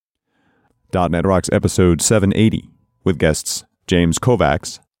.NET Rocks episode 780 with guests James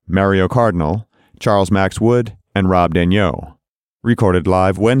Kovacs, Mario Cardinal, Charles Max Wood, and Rob Daigneau. Recorded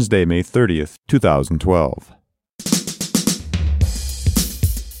live Wednesday, May 30th, 2012.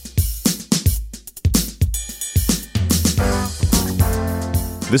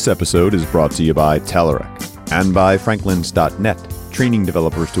 This episode is brought to you by Telerik and by Franklins.net, training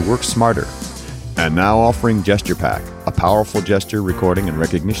developers to work smarter. And now offering GesturePak, a powerful gesture recording and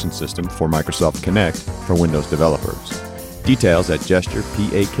recognition system for Microsoft Connect for Windows developers. Details at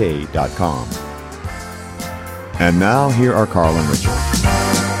gesturepak.com. And now, here are Carl and Richard.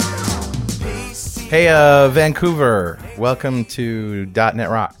 Hey, Vancouver. Welcome to .NET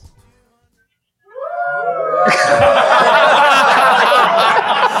Rocks.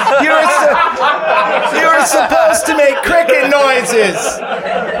 You were supposed to make cricket noises.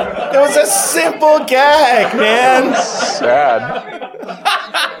 It was a simple gag, man. Sad.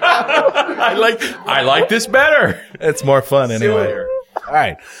 I like this better. It's more fun anyway. All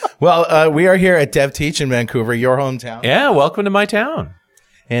right. Well, we are here at DevTeach in Vancouver, your hometown. Yeah, welcome to my town.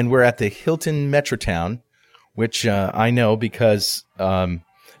 And we're at the Hilton Metrotown, which I know because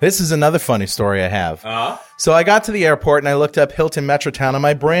this is another funny story I have. So I got to the airport and I looked up Hilton Metrotown on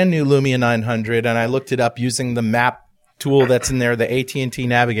my brand new Lumia 900, and I looked it up using the map tool that's in there, the AT&T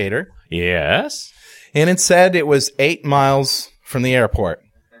Navigator. Yes. And it said it was 8 miles from the airport.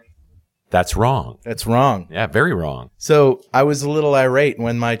 That's wrong. That's wrong. Yeah, very wrong. So I was a little irate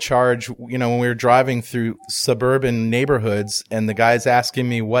when my charge, when we were driving through suburban neighborhoods and the guy's asking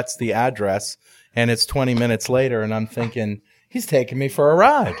me what's the address, and it's 20 minutes later, and I'm thinking, he's taking me for a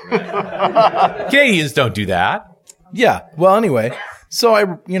ride. Canadians don't do that. Yeah. Well, anyway, so I,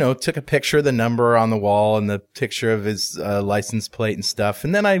 took a picture of the number on the wall and the picture of his license plate and stuff.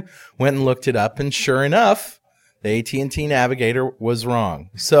 And then I went and looked it up, and sure enough, the AT&T Navigator was wrong.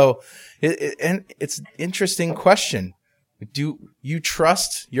 So and it's an interesting question. Do you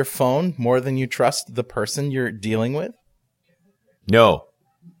trust your phone more than you trust the person you're dealing with? No.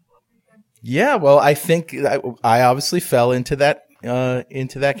 Yeah, well, I think I obviously fell into that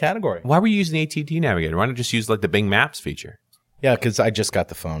category. Why were you using the AT&T Navigator? Why not just use like the Bing Maps feature? Yeah, because I just got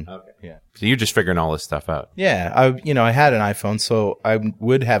the phone. Okay. Yeah. So you're just figuring all this stuff out. Yeah, I had an iPhone, so I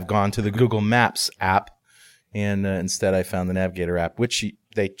would have gone to the Google Maps app, and instead I found the Navigator app, which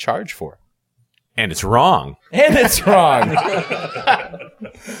they charge for. And it's wrong. And it's wrong.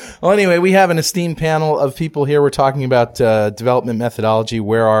 Well, anyway, we have an esteemed panel of people here. We're talking about development methodology.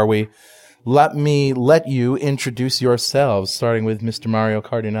 Where are we? Let you introduce yourselves, starting with Mr. Mario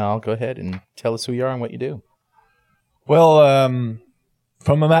Cardinal. Go ahead and tell us who you are and what you do. Well,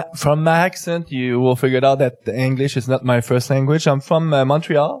 from my accent, you will figure out that the English is not my first language. I'm from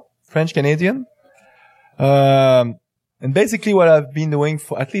Montreal, French Canadian. And basically what I've been doing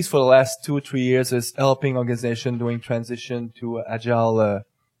for at least for the last 2 or 3 years is helping organization doing transition to Agile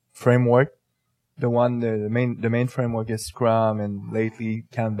framework. The main framework is Scrum, and lately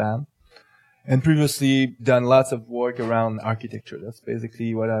Kanban. And previously done lots of work around architecture. That's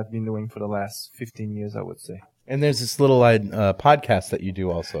basically what I've been doing for the last 15 years, I would say. And there's this little podcast that you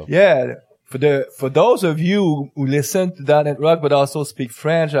do also. Yeah. For those of you who listen to .NET Rock but also speak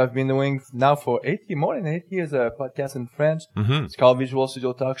French, I've been doing now for more than 8 years a podcast in French. Mm-hmm. It's called Visual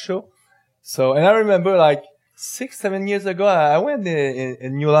Studio Talk Show. So, and I remember like 6-7 years ago, I went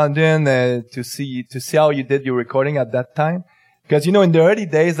in New London to see how you did your recording at that time. Because, in the early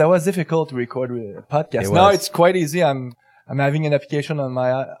days, that was difficult to record a podcast. Now it's quite easy. I'm having an application on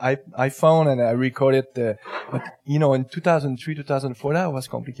my iPhone and I record it. But, in 2003, 2004, that was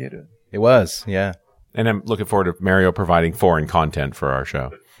complicated. It was, yeah. And I'm looking forward to Mario providing foreign content for our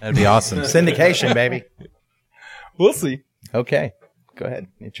show. That'd be awesome. Syndication, baby. We'll see. Okay. Go ahead.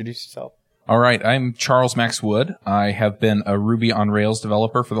 Introduce yourself. All right. I'm Charles Max Wood. I have been a Ruby on Rails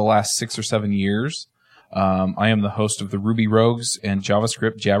developer for the last 6 or 7 years. I am the host of the Ruby Rogues and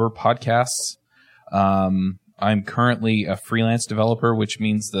JavaScript Jabber podcasts. I'm currently a freelance developer, which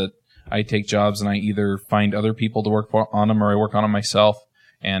means that I take jobs and I either find other people to work on them or I work on them myself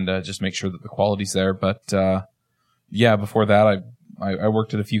and just make sure that the quality's there. But before that, I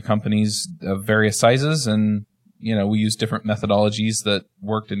worked at a few companies of various sizes, and we use different methodologies that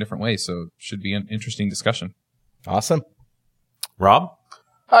worked in different ways. So it should be an interesting discussion. Awesome. Rob?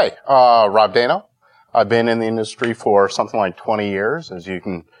 Hi, Rob Daigneau. I've been in the industry for something like 20 years, as you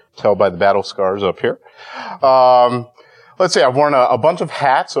can tell by the battle scars up here. Let's see, I've worn a bunch of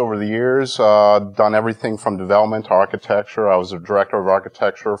hats over the years, done everything from development to architecture. I was a director of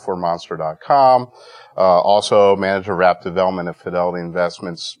architecture for Monster.com, also manager of app development at Fidelity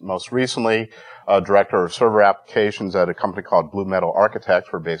Investments most recently. director of server applications at a company called Blue Metal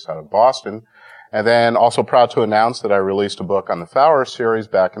Architects. We're based out of Boston. And then also proud to announce that I released a book on the Fowler series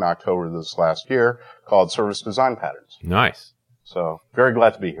back in October this last year called Service Design Patterns. Nice. So very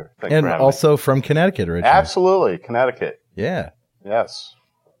glad to be here. Thanks And for having also from Connecticut originally. Absolutely. Connecticut. Yeah. Yes.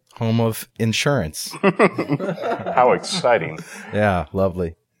 Home of insurance. How exciting. Yeah,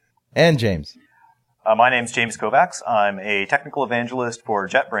 lovely. And James. My name's James Kovacs. I'm a technical evangelist for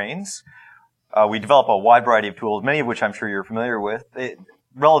JetBrains. We develop a wide variety of tools, many of which I'm sure you're familiar with.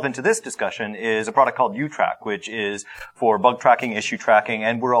 Relevant to this discussion is a product called UTrack, which is for bug tracking, issue tracking,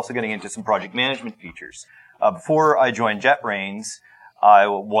 and we're also getting into some project management features. Before I joined JetBrains, I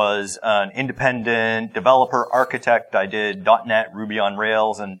was an independent developer architect. I did .NET, Ruby on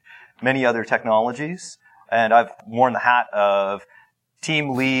Rails, and many other technologies. And I've worn the hat of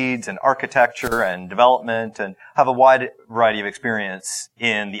team leads and architecture and development and have a wide variety of experience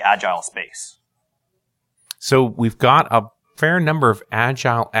in the Agile space. So we've got a fair number of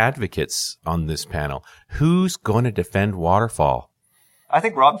Agile advocates on this panel. Who's going to defend Waterfall? I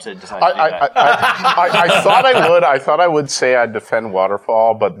think Rob should decide to do that. I thought I would. I thought I would say I'd defend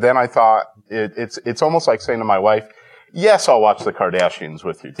Waterfall, but then I thought it's almost like saying to my wife, yes, I'll watch the Kardashians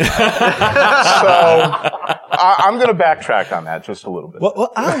with you tonight. So I'm going to backtrack on that just a little bit.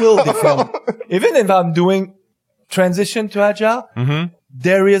 Well, I will defend. Even if I'm doing transition to Agile,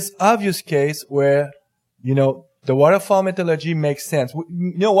 there is obvious case where, the waterfall methodology makes sense.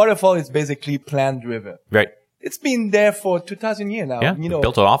 Waterfall is basically plan driven. Right. It's been there for 2,000 years now. Yeah,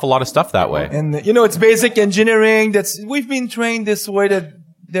 built an awful lot of stuff that way. And, it's basic engineering. We've been trained this way that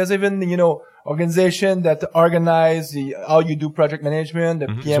there's even, organization that organize how you do project management, the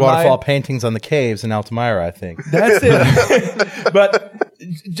PMI. There's waterfall paintings on the caves in Altamira, I think. That's it. But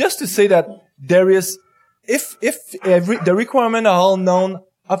just to say that there is, if the requirements are all known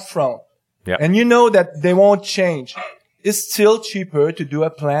upfront, and you know that they won't change, it's still cheaper to do a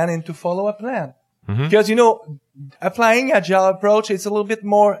plan and to follow a plan. Because, applying Agile approach, it's a little bit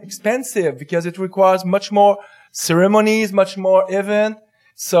more expensive because it requires much more ceremonies, much more event.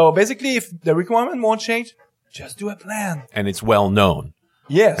 So basically, if the requirement won't change, just do a plan. And it's well known.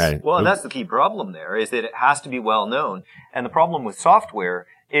 Yes. Right. Well, and that's the key problem there, is that it has to be well known. And the problem with software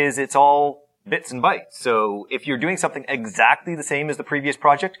is it's all bits and bytes. So if you're doing something exactly the same as the previous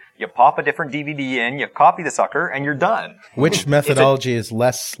project, you pop a different DVD in, you copy the sucker, and you're done. Which methodology is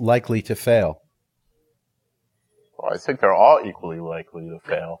less likely to fail? Well, I think they're all equally likely to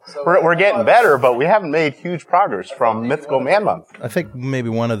fail. We're getting better, but we haven't made huge progress from Mythical Man Month. I think maybe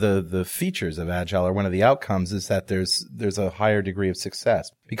one of the features of Agile, or one of the outcomes, is that there's a higher degree of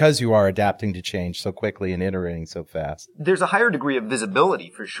success because you are adapting to change so quickly and iterating so fast. There's a higher degree of visibility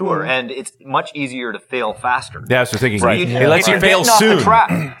for sure, and it's much easier to fail faster. Yeah, so thinking, Right. it lets you fail soon.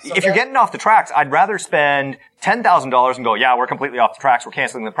 If you're getting off the tracks, I'd rather spend $10,000 and go, yeah, we're completely off the tracks, we're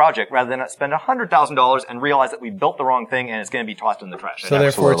canceling the project, rather than spend $100,000 and realize that we built the wrong thing and it's going to be tossed in the trash. So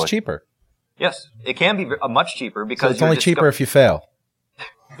therefore it's cheaper. Yes, it can be much cheaper because So it's only cheaper if you fail.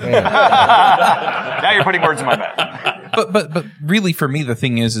 Now you're putting words in my mouth. But really for me, the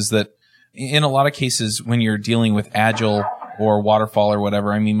thing is that in a lot of cases when you're dealing with Agile or Waterfall or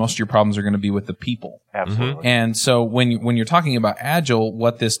whatever, I mean, most of your problems are going to be with the people. Absolutely. And so when you're talking about Agile,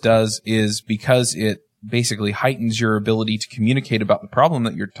 what this does is, because it basically heightens your ability to communicate about the problem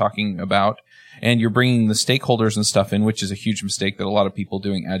that you're talking about, and you're bringing the stakeholders and stuff in, which is a huge mistake that a lot of people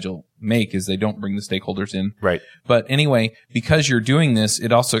doing Agile make, is they don't bring the stakeholders in. Right. But anyway, because you're doing this,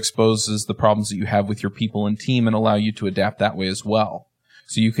 it also exposes the problems that you have with your people and team and allow you to adapt that way as well.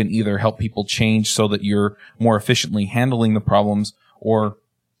 So you can either help people change so that you're more efficiently handling the problems, or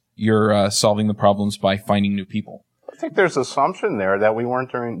you're solving the problems by finding new people. I think there's an assumption there that we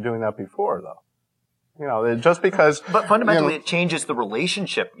weren't doing that before, though. Just because... But fundamentally, it changes the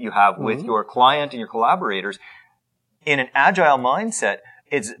relationship you have with your client and your collaborators. In an Agile mindset,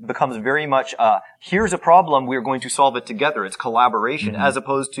 it becomes very much, here's a problem, we're going to solve it together. It's collaboration, as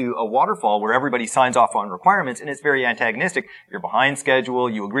opposed to a waterfall where everybody signs off on requirements and it's very antagonistic. You're behind schedule,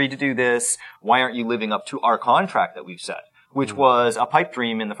 you agreed to do this, why aren't you living up to our contract that we've set, which was a pipe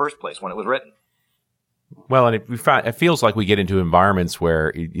dream in the first place when it was written. Well, and it feels like we get into environments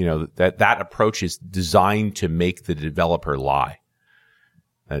where, that approach is designed to make the developer lie.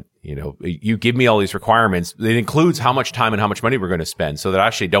 That, you give me all these requirements. It includes how much time and how much money we're going to spend, so that I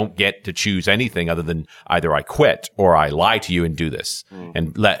actually don't get to choose anything other than either I quit or I lie to you and do this,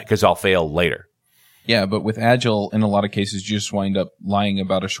 because I'll fail later. Yeah, but with Agile, in a lot of cases, you just wind up lying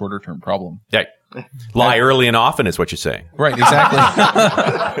about a shorter-term problem. Yeah. Lie early and often is what you're saying. Right, exactly.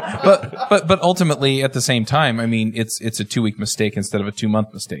 but ultimately, at the same time, I mean, it's a 2-week mistake instead of a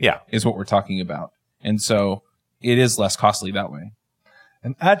 2-month mistake. Yeah. Is what we're talking about. And so it is less costly that way.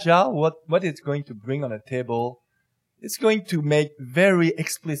 And Agile, what it's going to bring on the table, it's going to make very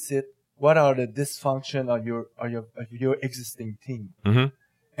explicit what are the dysfunction of your existing team.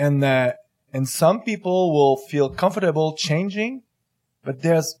 Mm-hmm. And some people will feel comfortable changing, but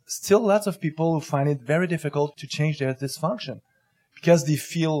there's still lots of people who find it very difficult to change their dysfunction because they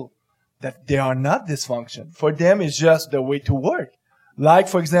feel that they are not dysfunction. For them, it's just the way to work. Like,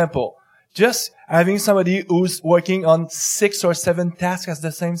 for example, just having somebody who's working on 6 or 7 tasks at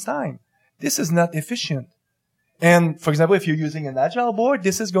the same time. This is not efficient. And, for example, if you're using an Agile board,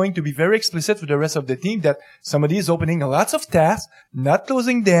 this is going to be very explicit for the rest of the team that somebody is opening lots of tasks, not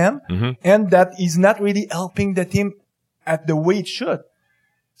closing them, and that is not really helping the team at the way it should.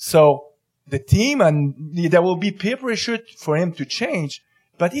 So the team, and there will be peer pressure for him to change.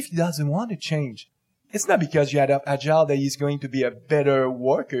 But if he doesn't want to change, it's not because you had Agile that he's going to be a better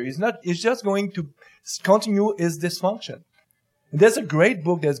worker. It's just going to continue his dysfunction. And there's a great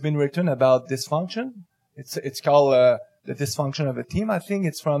book that's been written about dysfunction. It's called The Dysfunction of a Team. I think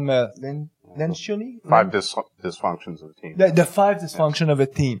it's from Lynn Shuney. 5 dysfunctions of a team. The 5 dysfunction of a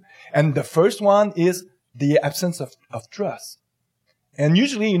team. And the first one is the absence of trust. And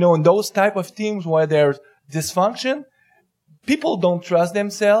usually, in those type of teams where there's dysfunction, people don't trust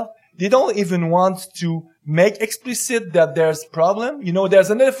themselves. They don't even want to make explicit that there's problem. There's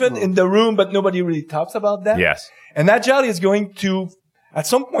an elephant in the room, but nobody really talks about that. Yes. And Agile is going to, at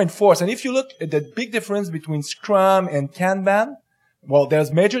some point, force. And if you look at the big difference between Scrum and Kanban, well,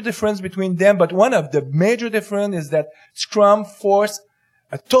 there's major difference between them, but one of the major difference is that Scrum force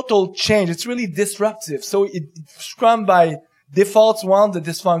a total change. It's really disruptive. So Scrum by defaults want the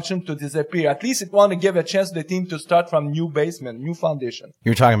dysfunction to disappear. At least it want to give a chance to the team to start from new basement, new foundation.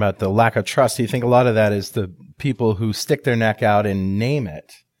 You're talking about the lack of trust. Do you think a lot of that is the people who stick their neck out and name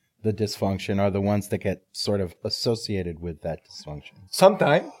it, the dysfunction, are the ones that get sort of associated with that dysfunction?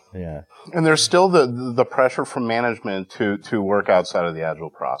 Sometimes. Yeah. And there's still the pressure from management to work outside of the Agile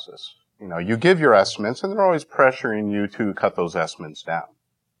process. You give your estimates and they're always pressuring you to cut those estimates down.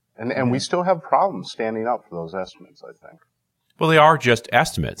 And we still have problems standing up for those estimates, I think. Well, they are just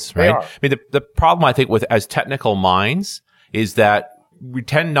estimates, right? They are. I mean, the problem I think with as technical minds is that we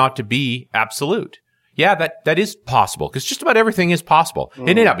tend not to be absolute. Yeah, that is possible because just about everything is possible.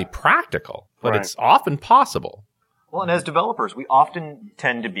 It may not be practical, but it's often possible. Well, and as developers, we often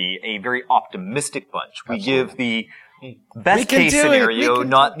tend to be a very optimistic bunch. We give the best case scenario,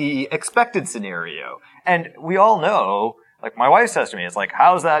 not the expected scenario. And we all know, like my wife says to me, it's like,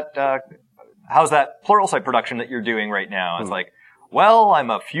 how's that Pluralsight production that you're doing right now? It's like, well, I'm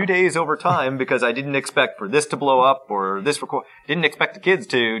a few days over time because I didn't expect for this to blow up or this didn't expect the kids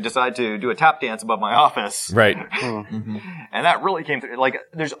to decide to do a tap dance above my office. Right. And that really came through. Like,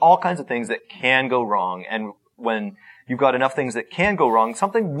 there's all kinds of things that can go wrong. And when you've got enough things that can go wrong,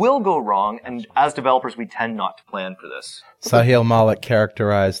 something will go wrong. And as developers, we tend not to plan for this. Sahil Malik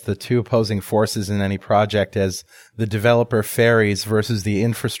characterized the two opposing forces in any project as the developer fairies versus the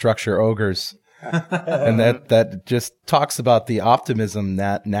infrastructure ogres. And that just talks about the optimism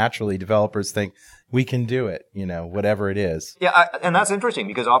that naturally developers think we can do it, whatever it is. Yeah, and that's interesting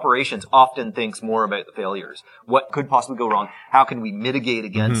because operations often thinks more about the failures. What could possibly go wrong? How can we mitigate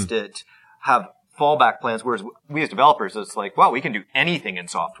against it? Have fallback plans. Whereas we as developers, it's like, wow, we can do anything in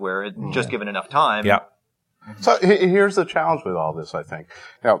software, just given enough time. Yeah. So here's the challenge with all this, I think.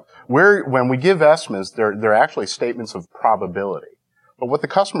 Now, when we give estimates, they're actually statements of probability. But what the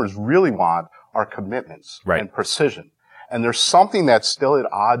customers really want are commitments and precision. And there's something that's still at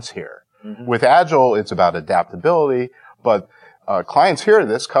odds here. With Agile, it's about adaptability, but clients hear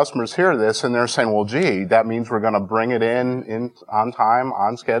this, customers hear this, and they're saying, well, gee, that means we're going to bring it in on time,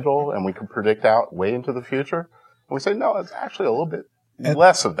 on schedule, and we can predict out way into the future. And we say, no, it's actually a little bit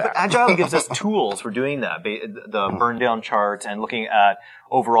less of that. But Agile gives us tools for doing that. The burn down charts and looking at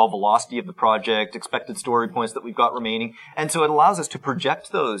overall velocity of the project, expected story points that we've got remaining. And so it allows us to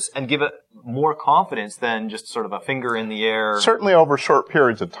project those and give it more confidence than just sort of a finger in the air. Certainly over short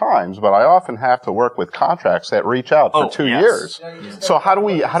periods of times, but I often have to work with contracts that reach out for 2 years. So how do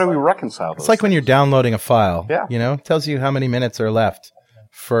we reconcile those? It's like when you're downloading a file. Yeah. It tells you how many minutes are left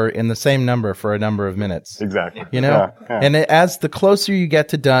in the same number for a number of minutes. Exactly. Yeah. And as the closer you get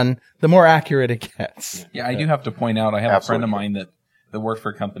to done, the more accurate it gets. Yeah, I do have to point out, I have a friend of mine that worked for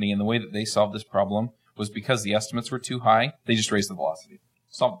a company, and the way that they solved this problem was because the estimates were too high, they just raised the velocity.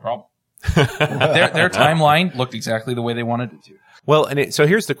 Solved the problem. Their timeline looked exactly the way they wanted it to. Well, so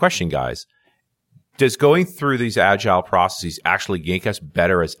here's the question, guys. Does going through these agile processes actually make us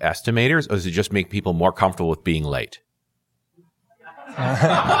better as estimators, or does it just make people more comfortable with being late?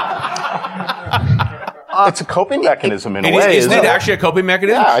 It's a coping mechanism in a way. Isn't it actually a coping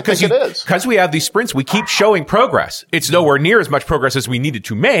mechanism? Yeah, I think it is. Because we have these sprints, we keep showing progress. It's nowhere near as much progress as we needed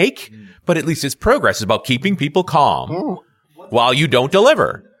to make, but at least it's progress. It's about keeping people calm while you don't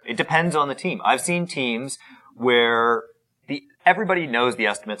deliver. It depends on the team. I've seen teams where everybody knows the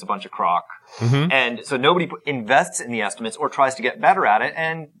estimate's a bunch of crock. And so nobody invests in the estimates or tries to get better at it,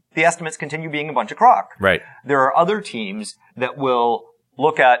 and the estimates continue being a bunch of crock. Right. There are other teams that will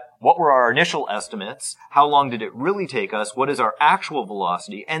look at what were our initial estimates, how long did it really take us, what is our actual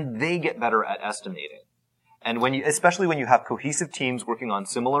velocity, and they get better at estimating. And especially when you have cohesive teams working on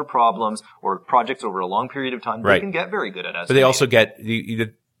similar problems or projects over a long period of time, they can get very good at estimating. But they also get,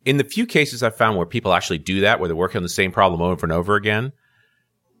 in the few cases I've found where people actually do that, where they're working on the same problem over and over again,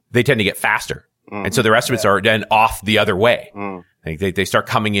 they tend to get faster. And so their estimates are then off the other way. They start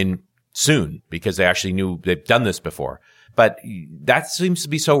coming in soon because they actually knew they've done this before. But that seems to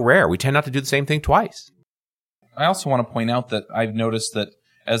be so rare. We tend not to do the same thing twice. I also want to point out that I've noticed that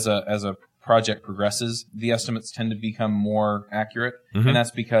as a project progresses, the estimates tend to become more accurate. And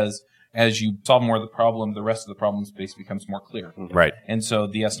that's because as you solve more of the problem, the rest of the problem space becomes more clear. Right. And so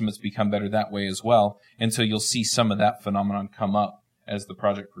the estimates become better that way as well. And so you'll see some of that phenomenon come up as the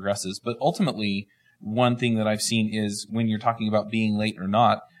project progresses. But ultimately, one thing that I've seen is when you're talking about being late or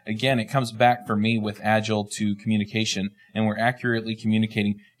not, again, it comes back for me with Agile to communication, and we're accurately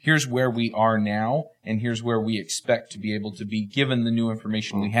communicating, here's where we are now, and here's where we expect to be able to be given the new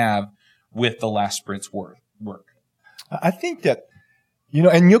information we have with the last sprint's work. I think that,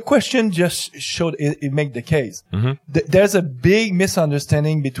 and your question just showed it make the case. There's a big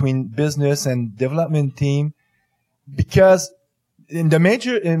misunderstanding between business and development team, because the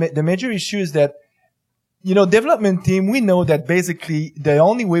major issue is that, development team, we know that basically the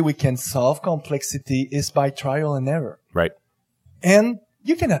only way we can solve complexity is by trial and error. Right. And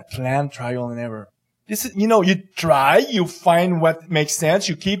you cannot plan trial and error. This is, you try, you find what makes sense,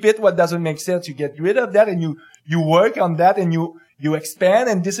 you keep it, what doesn't make sense, you get rid of that, and you work on that, and you expand,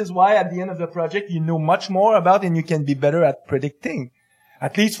 and this is why at the end of the project you know much more about, and you can be better at predicting.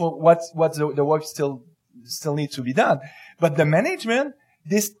 At least for what's the work still needs to be done. But the management,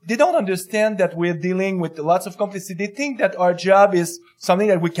 they don't understand that we're dealing with lots of complexity. They think that our job is something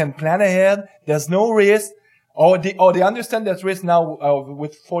that we can plan ahead. There's no risk. Or they understand there's risk now,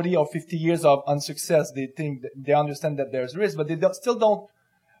 with 40 or 50 years of unsuccess. They understand that there's risk, but they still don't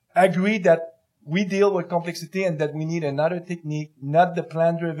agree that we deal with complexity and that we need another technique, not the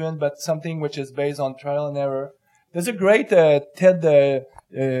plan driven, but something which is based on trial and error. There's a great, Tim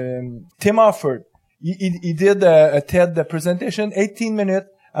Offord. He did a TED presentation, 18 minutes,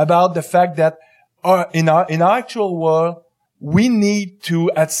 about the fact that in our actual world, we need to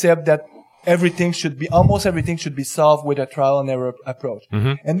accept that almost everything should be solved with a trial and error approach.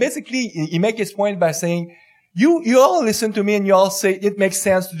 And basically, he makes his point by saying, you all listen to me and you all say it makes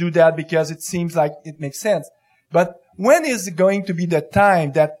sense to do that because it seems like it makes sense. But when is going to be the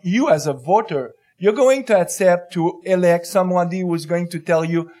time that you as a voter, you're going to accept to elect somebody who is going to tell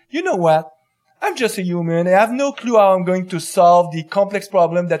you, you know what? I'm just a human. I have no clue how I'm going to solve the complex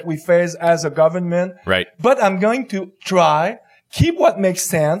problem that we face as a government. Right. But I'm going to try, keep what makes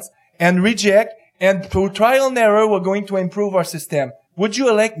sense, and reject. And through trial and error, we're going to improve our system. Would you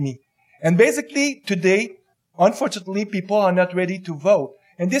elect me? And basically, today, unfortunately, people are not ready to vote.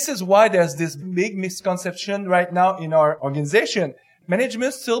 And this is why there's this big misconception right now in our organization.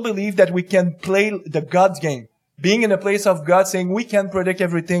 Management still believe that we can play the God's game. Being in a place of God, saying we can predict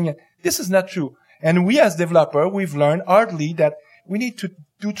everything. This is not true. And we as developers, we've learned hardly that we need to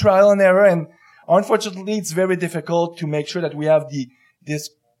do trial and error. And unfortunately, it's very difficult to make sure that we have this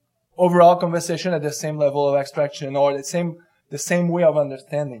overall conversation at the same level of abstraction or the same way of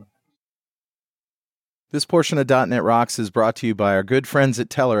understanding. This portion of .NET Rocks is brought to you by our good friends at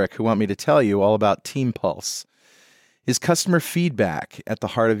Telerik, who want me to tell you all about Team Pulse. Is customer feedback at the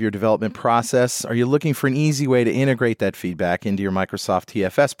heart of your development process? Are you looking for an easy way to integrate that feedback into your Microsoft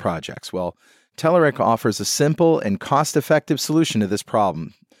TFS projects? Well, Telerik offers a simple and cost-effective solution to this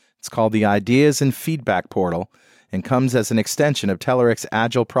problem. It's called the Ideas and Feedback Portal and comes as an extension of Telerik's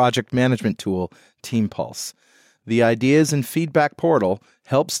Agile project management tool, Team Pulse. The Ideas and Feedback Portal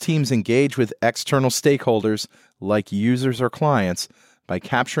helps teams engage with external stakeholders like users or clients by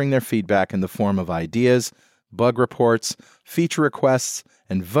capturing their feedback in the form of ideas, bug reports, feature requests,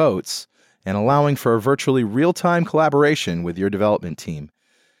 and votes, and allowing for a virtually real-time collaboration with your development team.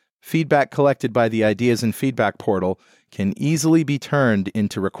 Feedback collected by the Ideas and Feedback portal can easily be turned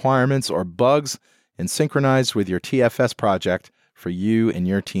into requirements or bugs and synchronized with your TFS project for you and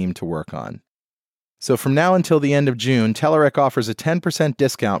your team to work on. So from now until the end of June, Telerik offers a 10%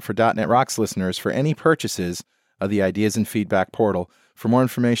 discount for .NET Rocks listeners for any purchases of the Ideas and Feedback portal. For more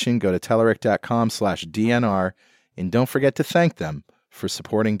information, go to telerik.com/DNR, and don't forget to thank them for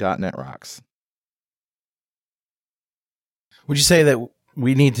supporting .NET Rocks. Would you say that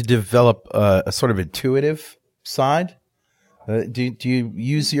we need to develop a sort of intuitive side? Do you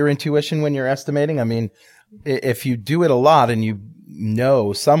use your intuition when you're estimating? I mean, if you do it a lot and you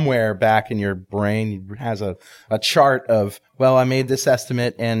know somewhere back in your brain has a chart of, well, I made this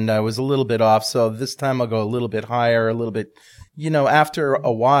estimate and I was a little bit off, so this time I'll go a little bit higher, a little bit, after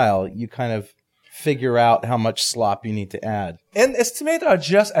a while, you kind of figure out how much slop you need to add. And estimate are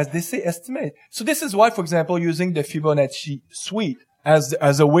just, as they say, estimate. So this is why, for example, using the Fibonacci suite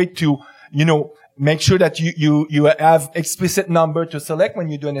as a way to, make sure that you have explicit number to select when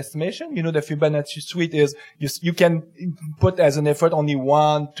you do an estimation. The Fibonacci suite is, you can put as an effort only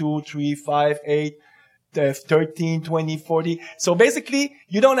 1, 2, 3, 5, 8, 13, 20, 40. So basically,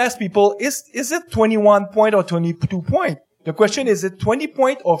 you don't ask people, is it 21 point or 22 point? The question is it 20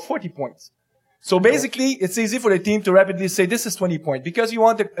 point or 40 points? So basically, it's easy for the team to rapidly say this is 20 point because you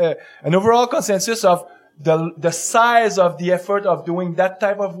want an overall consensus of the size of the effort of doing that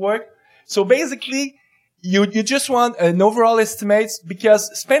type of work. So basically, you just want an overall estimate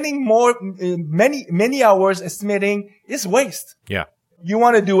because spending many hours estimating is waste. Yeah. You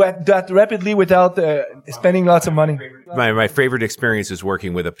want to do that rapidly without spending lots of money. My favorite experience is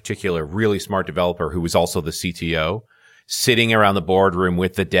working with a particular really smart developer who was also the CTO, sitting around the boardroom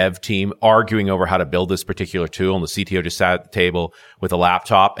with the dev team, arguing over how to build this particular tool. And the CTO just sat at the table with a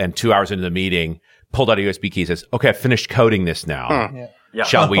laptop and 2 hours into the meeting, pulled out a USB key, says, okay, I've finished coding this now. Yeah.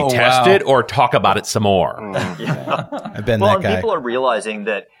 Shall we test it or talk about it some more? I've been that guy. People are realizing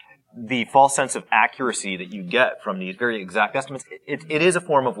that the false sense of accuracy that you get from these very exact estimates, it is a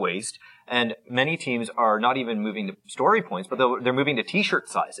form of waste. And many teams are not even moving to story points, but they're moving to t-shirt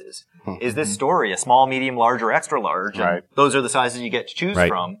sizes. Is this story a small, medium, large, or extra large? Right. And those are the sizes you get to choose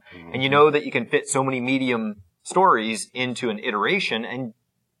from. And you know that you can fit so many medium stories into an iteration and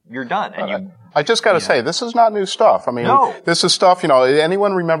you're done. And I just got to say, this is not new stuff. I mean, this is stuff,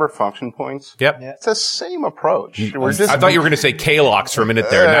 anyone remember function points? Yep. It's the same approach. I thought you were going to say K-locks for a minute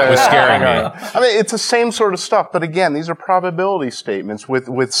there, and that was scaring me. I mean, it's the same sort of stuff. But again, these are probability statements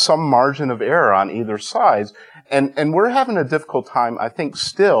with some margin of error on either side. And we're having a difficult time, I think,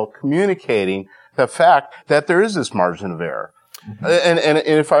 still communicating the fact that there is this margin of error. And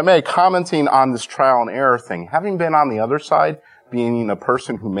if I may, commenting on this trial and error thing, having been on the other side, being a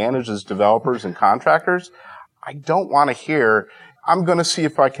person who manages developers and contractors, I don't want to hear, I'm going to see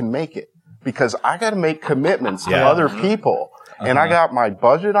if I can make it because I got to make commitments to other people and I got my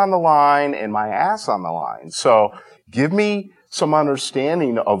budget on the line and my ass on the line. So give me some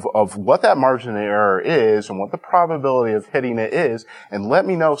understanding of what that margin of error is and what the probability of hitting it is, and let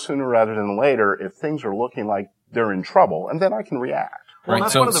me know sooner rather than later if things are looking like they're in trouble, and then I can react. Well,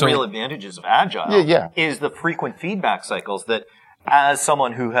 that's one of the real advantages of Agile is the frequent feedback cycles that as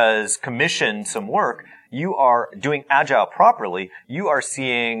someone who has commissioned some work, you are doing Agile properly. You are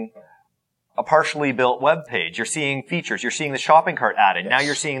seeing a partially built web page. You're seeing features. You're seeing the shopping cart added. Now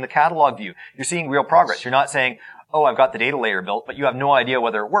you're seeing the catalog view. You're seeing real progress. You're not saying, oh, I've got the data layer built, but you have no idea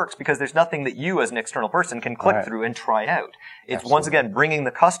whether it works because there's nothing that you as an external person can click through and try out. It's once again bringing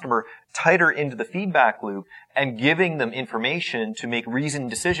the customer tighter into the feedback loop and giving them information to make reasoned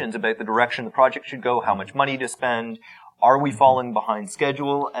decisions about the direction the project should go, how much money to spend. Are we falling behind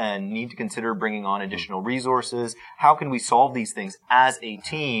schedule and need to consider bringing on additional resources? How can we solve these things as a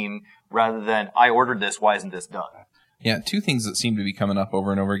team rather than, I ordered this, why isn't this done? Yeah, two things that seem to be coming up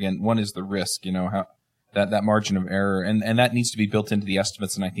over and over again. One is the risk, how that margin of error, and that needs to be built into the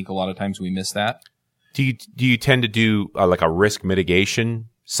estimates, and I think a lot of times we miss that. Do you tend to do like a risk mitigation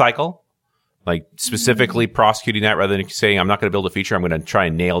cycle? Like specifically prosecuting that rather than saying, I'm not going to build a feature, I'm going to try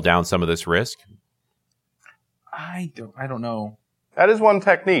and nail down some of this risk? I don't know. That is one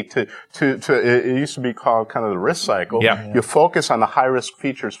technique to it used to be called kind of the risk cycle. Yeah. You focus on the high risk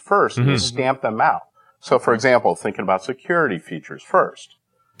features first and you stamp them out. So for example, thinking about security features first.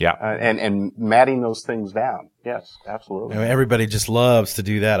 Yeah. And matting those things down. Yes, absolutely. Everybody just loves to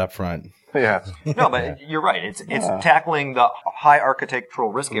do that up front. Yeah. No, but you're right. It's tackling the high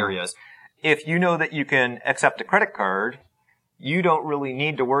architectural risk areas. If you know that you can accept a credit card, you don't really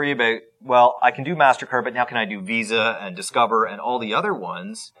need to worry about, well, I can do MasterCard, but now can I do Visa and Discover and all the other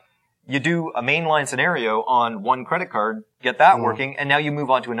ones? You do a mainline scenario on one credit card, get that working, and now you move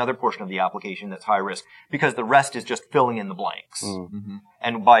on to another portion of the application that's high risk because the rest is just filling in the blanks.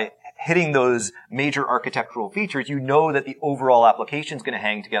 And by hitting those major architectural features, you know that the overall application is going to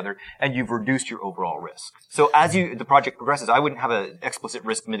hang together and you've reduced your overall risk. So as the project progresses, I wouldn't have an explicit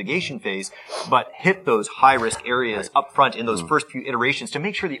risk mitigation phase, but hit those high risk areas up front in those first few iterations to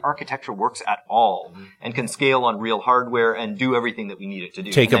make sure the architecture works at all and can scale on real hardware and do everything that we need it to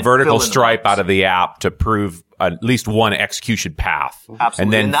do. Take a vertical stripe out of the app to prove at least one execution path.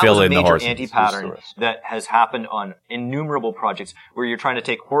 Absolutely. And then fill in the that was a major horizontal anti-pattern that has happened on innumerable projects where you're trying to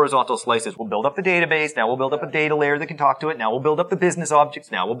take horizontal slices. We'll build up the database. Now we'll build up a data layer that can talk to it. Now we'll build up the business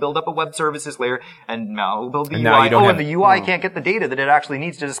objects. Now we'll build up a web services layer. And now we'll build the UI. And the UI can't get the data that it actually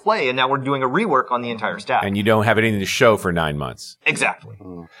needs to display. And now we're doing a rework on the entire stack. And you don't have anything to show for 9 months. Exactly.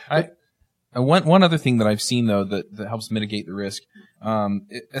 One other thing that I've seen though that helps mitigate the risk,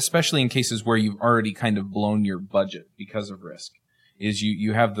 especially in cases where you've already kind of blown your budget because of risk, is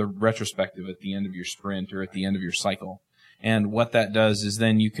you have the retrospective at the end of your sprint or at the end of your cycle. And what that does is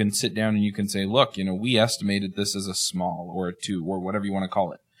then you can sit down and you can say, look, we estimated this as a small or a 2 or whatever you want to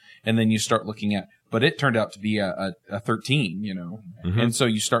call it. And then you start looking at, but it turned out to be a 13, And so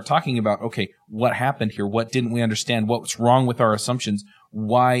you start talking about, okay, what happened here? What didn't we understand? What's wrong with our assumptions?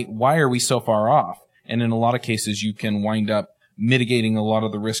 Why are we so far off? And in a lot of cases, you can wind up mitigating a lot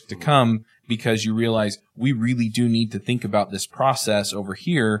of the risk to come because you realize we really do need to think about this process over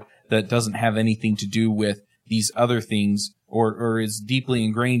here that doesn't have anything to do with these other things or is deeply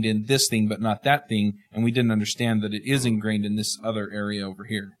ingrained in this thing, but not that thing. And we didn't understand that it is ingrained in this other area over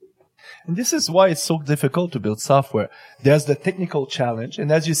here. And this is why it's so difficult to build software. There's the technical challenge.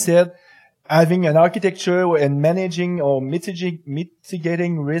 And as you said, having an architecture and managing or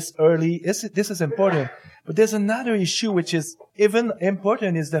mitigating risk early, this is important. But there's another issue which is even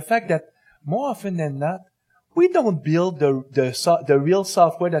important is the fact that more often than not, we don't build the real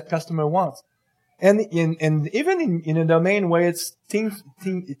software that customer wants. And even in a domain where things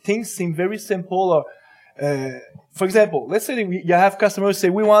seem very simple or, for example, let's say you have customers say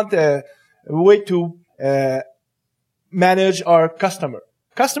we want a way to manage our customer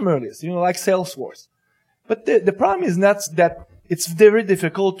list, like Salesforce. But the problem is not that it's very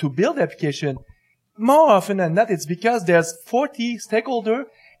difficult to build application. More often than not, it's because there's 40 stakeholders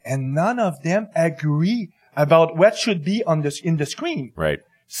and none of them agree about what should be in the screen. Right.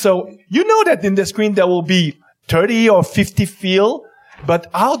 So that in the screen there will be 30 or 50 fields, but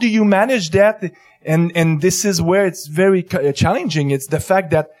how do you manage that? And this is where it's very challenging. It's the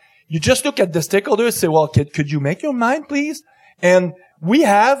fact that you just look at the stakeholders, say, well, could you make your mind, please? And we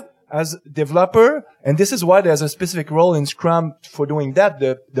have, as developer, and this is why there's a specific role in Scrum for doing that,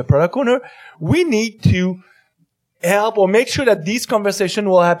 the product owner, we need to help or make sure that these conversations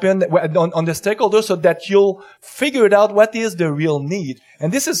will happen on the stakeholders so that you'll figure it out what is the real need.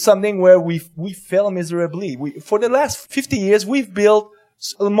 And this is something where we fail miserably. For the last 50 years, we've built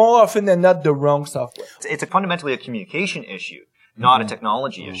more often than not the wrong software. It's fundamentally a communication issue, not a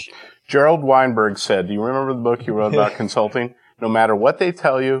technology issue. Gerald Weinberg said, do you remember the book you wrote about consulting? No matter what they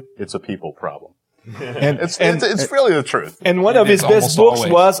tell you, it's a people problem. And it's really the truth. And one of his best books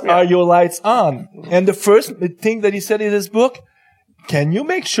was Are Your Lights On? And the first thing that he said in his book, can you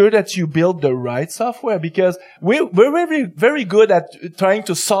make sure that you build the right software? Because we're very, very good at trying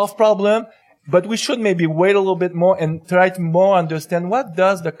to solve problems, but we should maybe wait a little bit more and try to more understand what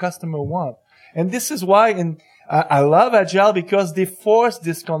does the customer want. And this is why I love Agile because they force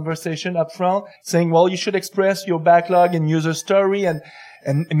this conversation up front saying, well, you should express your backlog and user story and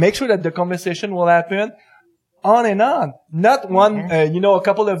make sure that the conversation will happen on and on. Not a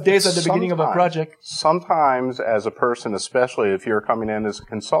couple of days at the beginning of a project. Sometimes as a person, especially if you're coming in as a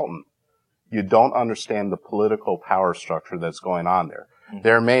consultant, you don't understand the political power structure that's going on there.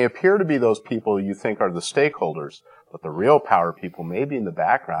 There may appear to be those people you think are the stakeholders, but the real power people may be in the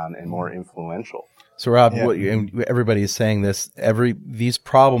background and more influential. So Rob, everybody is saying this. These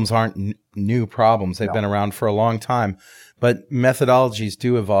problems aren't new problems. They've been around for a long time, but methodologies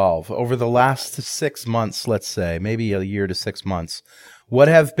do evolve. Over the last 6 months, let's say, maybe a year to 6 months, what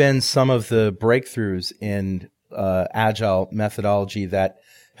have been some of the breakthroughs in Agile methodology that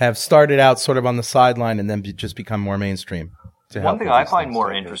have started out sort of on the sideline and then just become more mainstream? One thing I find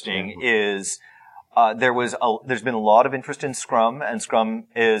more interesting is there's been a lot of interest in Scrum, and Scrum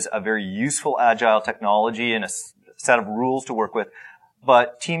is a very useful Agile technology and a set of rules to work with.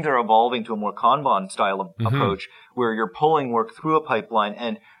 But teams are evolving to a more Kanban style of approach where you're pulling work through a pipeline.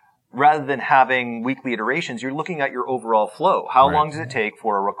 And rather than having weekly iterations, you're looking at your overall flow. How long does it take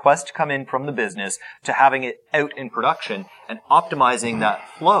for a request to come in from the business to having it out in production and optimizing that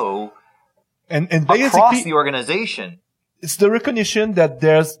flow and across the organization? It's the recognition that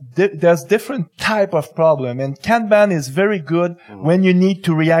there's different type of problem, and Kanban is very good when you need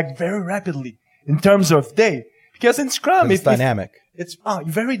to react very rapidly in terms of day. Because in Scrum, it's dynamic. It's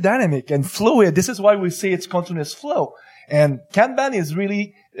very dynamic and fluid. This is why we say it's continuous flow. And Kanban is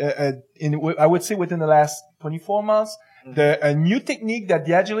really, I would say within the last 24 months, a new technique that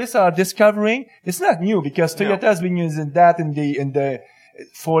the Agilists are discovering. It's not new because Toyota has been using that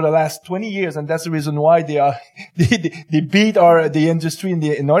for the last 20 years, and that's the reason why they beat the industry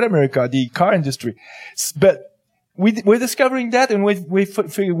in North America, the car industry. But we're discovering that, and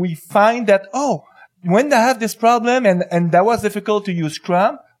we find that, when they have this problem and that was difficult to use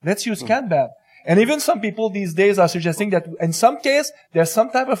Scrum, let's use Kanban. And even some people these days are suggesting that in some case, there's some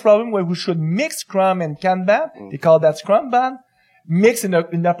type of problem where we should mix Scrum and Kanban. They call that Scrum But. Mix in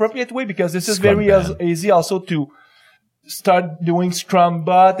an appropriate way, because this is very easy also to start doing Scrum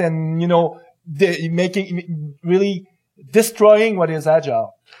But and, really destroying what is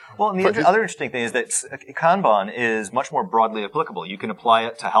Agile. Well, and the other interesting thing is that Kanban is much more broadly applicable. You can apply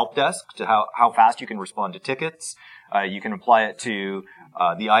it to help desk, to how fast you can respond to tickets. You can apply it to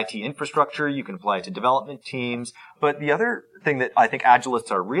the IT infrastructure. You can apply it to development teams. But the other thing that I think Agilists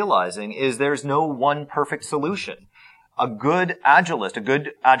are realizing is there's no one perfect solution. A good Agilist, a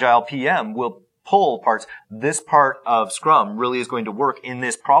good Agile PM will pull parts. This part of Scrum really is going to work in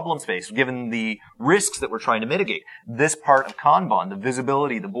this problem space, given the risks that we're trying to mitigate. This part of Kanban, the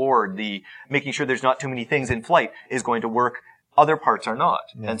visibility, the board, the making sure there's not too many things in flight, is going to work. Other parts are not.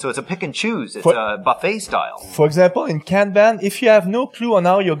 Yeah. And so it's a pick and choose. It's a buffet style. For example, in Kanban, if you have no clue on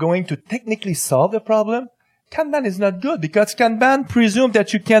how you're going to technically solve the problem, Kanban is not good, because Kanban presumes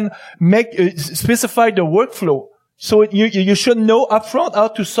that you can specify the workflow. So you should know upfront how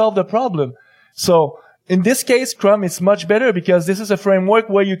to solve the problem. So in this case, Scrum is much better, because this is a framework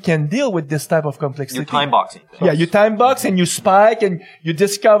where you can deal with this type of complexity. You're time boxing. Yeah, you time box and you spike and you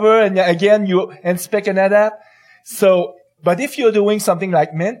discover, and again you inspect and adapt. So, but if you're doing something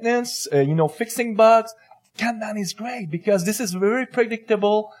like maintenance, fixing bugs, Kanban is great, because this is a very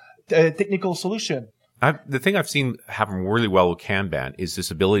predictable technical solution. The thing I've seen happen really well with Kanban is this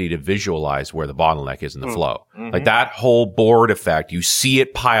ability to visualize where the bottleneck is in the flow. Mm-hmm. Like that whole board effect, you see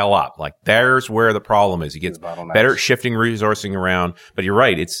it pile up. Like there's where the problem is. He gets better at shifting resourcing around. But you're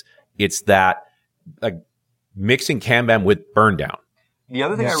right. It's that like mixing Kanban with burn down. The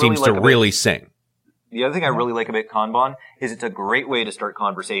other thing seems to really sing. The other thing I really like about Kanban is it's a great way to start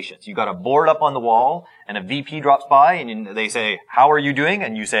conversations. You got a board up on the wall, and a VP drops by, and they say, "How are you doing?"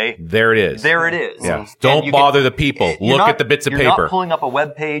 And you say, "There it is." There it is. Yeah. Don't bother the people. Look at the bits of paper. You're not pulling up a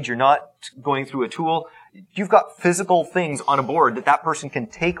web page. You're not going through a tool. You've got physical things on a board that person can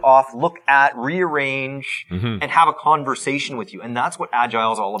take off, look at, rearrange, and have a conversation with you. And that's what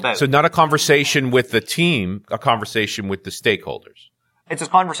Agile is all about. So not a conversation with the team, a conversation with the stakeholders. It's a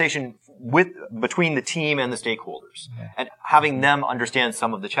conversation between the team and the stakeholders, and having them understand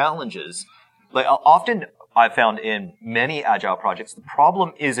some of the challenges. Like often I've found in many Agile projects, the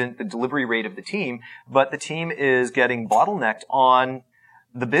problem isn't the delivery rate of the team, but the team is getting bottlenecked on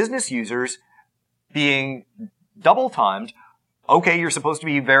the business users being double timed. Okay, you're supposed to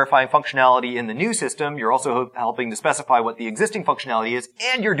be verifying functionality in the new system. You're also helping to specify what the existing functionality is,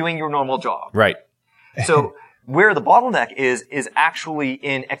 and you're doing your normal job. Right. So where the bottleneck is actually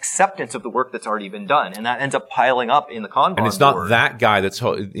in acceptance of the work that's already been done, and that ends up piling up in the Kanban board. And it's not that guy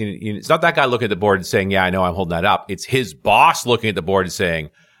it's not that guy looking at the board and saying, "Yeah, I know I'm holding that up." It's his boss looking at the board and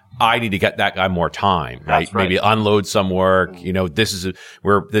saying, "I need to get that guy more time, right? That's right. Maybe unload some work. This is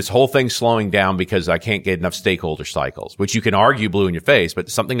where this whole thing's slowing down because I can't get enough stakeholder cycles," which you can argue blue in your face, but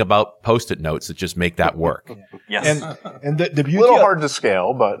something about Post-it notes that just make that work. Yes. And the beauty, a little hard to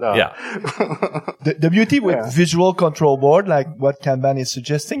scale, but yeah. the beauty with visual control board, like what Kanban is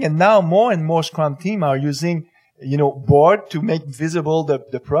suggesting, and now more and more Scrum team are using, board to make visible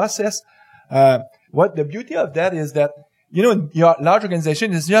the process. What the beauty of that is that, in your large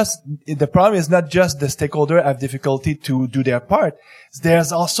organization is the problem is not just the stakeholder have difficulty to do their part.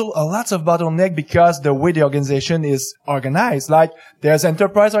 There's also a lot of bottleneck because the way the organization is organized. Like there's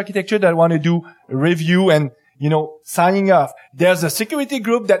enterprise architecture that want to do a review and, signing off. There's a security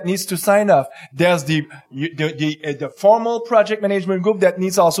group that needs to sign off. There's the formal project management group that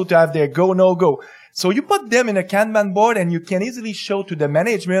needs also to have their go, no go. So you put them in a Kanban board and you can easily show to the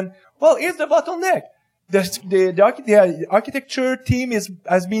management, well, here's the bottleneck. The architecture team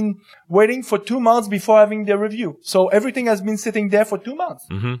has been waiting for 2 months before having the review. So everything has been sitting there for 2 months.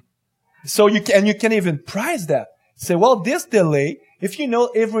 Mm-hmm. So you can even price that. Say, well, this delay, if you know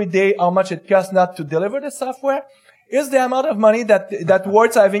every day how much it costs not to deliver the software, is the amount of money that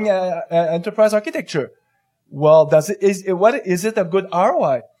worth having a enterprise architecture. Well, is it a good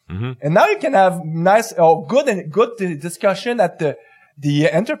ROI? Mm-hmm. And now you can have nice or good discussion at the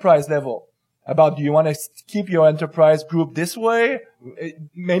enterprise level about, do you want to keep your enterprise group this way?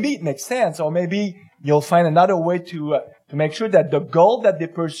 Maybe it makes sense, or maybe you'll find another way to make sure that the goal that they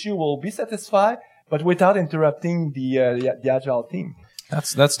pursue will be satisfied, but without interrupting the Agile team.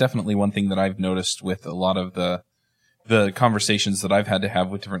 That's definitely one thing that I've noticed with a lot of the conversations that I've had to have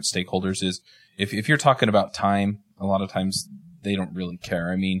with different stakeholders is if you're talking about time, a lot of times they don't really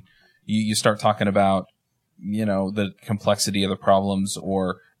care. I mean, you start talking about, the complexity of the problems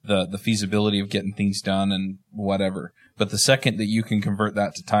or the feasibility of getting things done and whatever. But the second that you can convert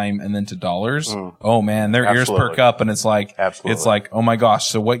that to time and then to dollars, oh man, their ears perk up, and it's like, oh my gosh.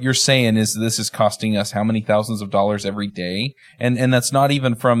 So what you're saying is this is costing us how many thousands of dollars every day? And that's not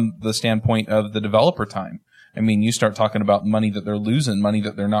even from the standpoint of the developer time. I mean, you start talking about money that they're losing, money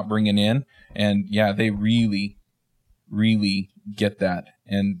that they're not bringing in. And yeah, they really, really get that.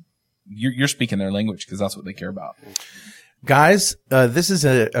 And you're speaking their language because that's what they care about. Guys, this is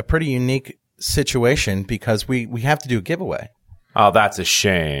a pretty unique situation because we have to do a giveaway. Oh, that's a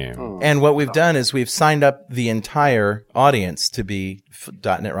shame. And what we've done is we've signed up the entire audience to be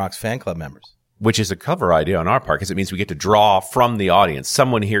 .NET Rocks fan club members. Which is a clever idea on our part because it means we get to draw from the audience.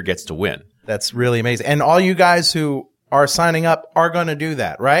 Someone here gets to win. That's really amazing. And all you guys who are signing up are going to do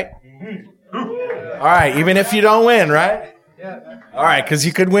that, right? All right. Even if you don't win, right? Yeah. All right. Because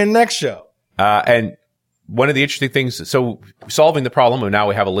you could win next show. And one of the interesting things, so solving the problem, and now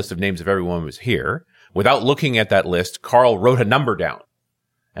we have a list of names of everyone who was here. Without looking at that list, Carl wrote a number down.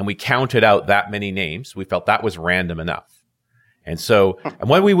 And we counted out that many names. We felt that was random enough. And so, and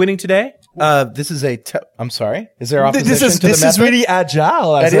what are we winning today? This is I'm sorry. Is there opposition to the method? This is really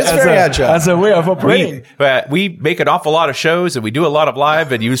agile. That is very agile. As a way of operating. We make an awful lot of shows and we do a lot of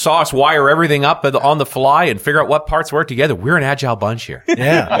live, and you saw us wire everything up on the fly and figure out what parts work together. We're an agile bunch here.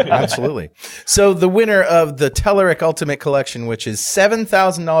 Yeah, absolutely. So the winner of the Telerik Ultimate Collection, which is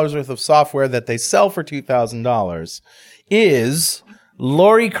 $7,000 worth of software that they sell for $2,000, is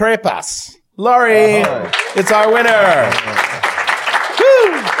Lori Crepas. Lori, it's our winner.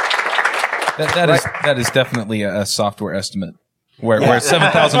 That is definitely a software estimate. Where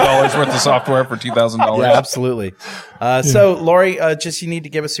 $7,000 worth of software for $2,000. Yeah, absolutely. So Lori, just you need to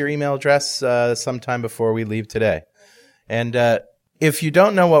give us your email address sometime before we leave today. And if you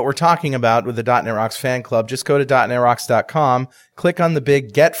don't know what we're talking about with the .NET Rocks fan club, just go to .NETRocks.com, click on the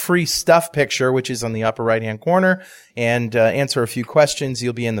big Get Free Stuff picture, which is on the upper right-hand corner, and answer a few questions.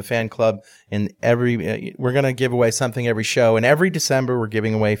 You'll be in the fan club. And we're going to give away something every show. And every December, we're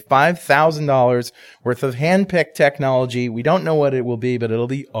giving away $5,000 worth of hand-picked technology. We don't know what it will be, but it'll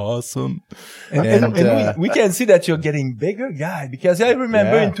be awesome. And we can see that you're getting bigger, guy, because I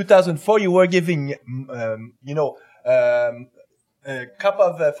remember in 2004, you were giving, a cup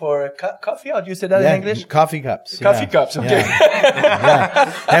of for coffee. How do you say that in English? Coffee cups. Coffee cups. Okay.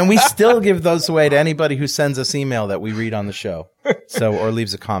 Yeah. And we still give those away to anybody who sends us email that we read on the show. Or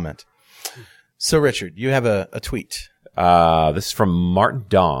leaves a comment. So Richard, you have a tweet. This is from Martin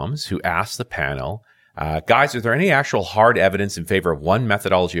Doms, who asked the panel, guys, is there any actual hard evidence in favor of one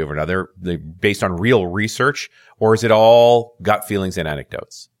methodology over another based on real research, or is it all gut feelings and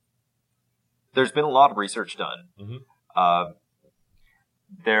anecdotes? There's been a lot of research done. Mm-hmm.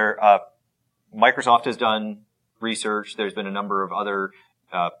 Microsoft has done research. There's been a number of other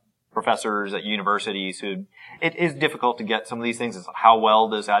professors at universities who it is difficult to get some of these things. It's how well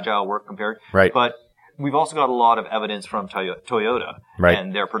does Agile work compared? Right. But we've also got a lot of evidence from Toyota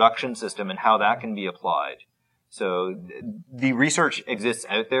and their production system and how that can be applied. So the research exists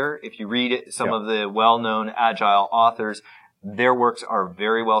out there. If you read some of the well-known Agile authors, their works are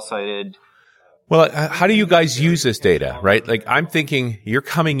very well cited. Well, how do you guys use this data, right? Like, I'm thinking you're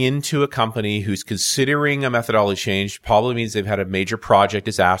coming into a company who's considering a methodology change, probably means they've had a major project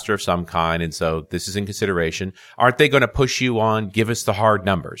disaster of some kind, and so this is in consideration. Aren't they going to push you on, give us the hard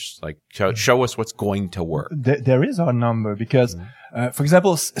numbers? Like, show us what's going to work. There is our number because, for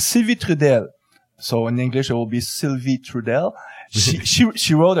example, Sylvie Trudel, so in English it will be Sylvie Trudel.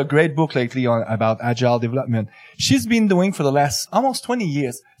 She wrote a great book lately about agile development. She's been doing for the last almost 20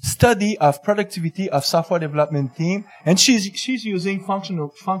 years study of productivity of software development team, and she's using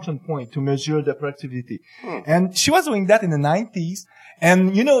function point to measure the productivity. And she was doing that in the 90s.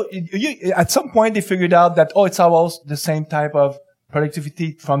 And at some point they figured out that it's almost the same type of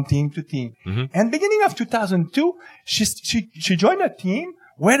productivity from team to team. Mm-hmm. And beginning of 2002, she joined a team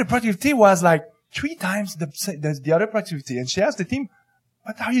where the productivity was like 3 times the other productivity. And she asked the team,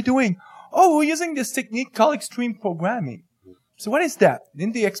 what are you doing? Oh, we're using this technique called extreme programming. So what is that?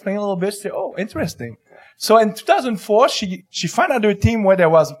 Then they explain a little bit. Say, oh, interesting. So in 2004, she found another team where there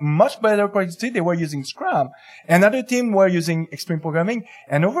was much better productivity. They were using Scrum. Another team were using extreme programming.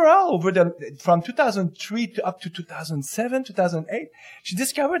 And overall, from 2003 to up to 2007, 2008, she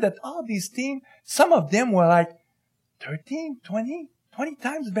discovered that all these teams, some of them were like 13, 20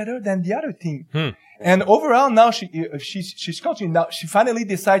 times better than the other team. And overall, now she's continuing. Now she finally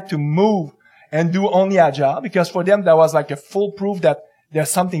decided to move and do only Agile, because for them that was like a full proof that there's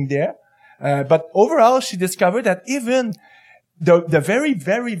something there. But overall, she discovered that even the very,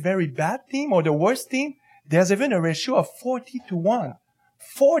 very, very bad team or the worst team, there's even a ratio of 40-1,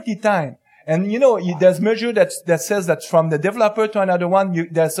 40 times. And there's measure that says that from the developer to another one,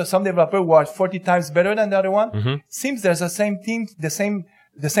 there's some developer who are 40 times better than the other one. Seems there's the same team, the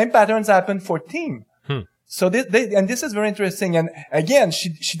same patterns happen for team. So this is very interesting. And again,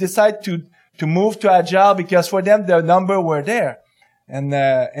 she decided to move to Agile because for them, the number were there.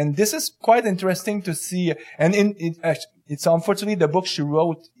 And this is quite interesting to see. And it's unfortunately the book she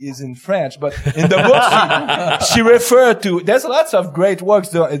wrote is in French, but in the book she referred to, there's lots of great works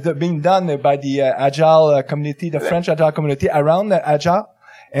being done by the Agile community, the French Agile community around Agile.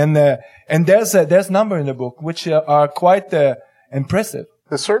 And there's number in the book, which are quite impressive.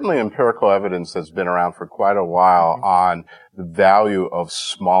 There's certainly empirical evidence that's been around for quite a while on the value of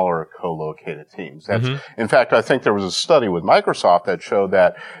smaller co-located teams. In fact, I think there was a study with Microsoft that showed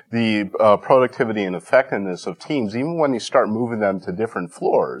that the productivity and effectiveness of teams, even when you start moving them to different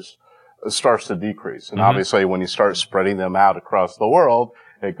floors, starts to decrease. And obviously, when you start spreading them out across the world,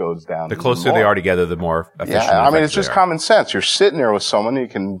 it goes down. The closer they are together, the more efficient. Yeah, I mean, it's just common sense. You're sitting there with someone, you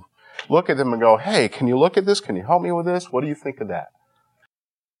can look at them and go, hey, can you look at this? Can you help me with this? What do you think of that?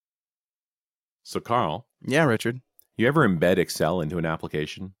 So, Carl. Yeah, Richard. You ever embed Excel into an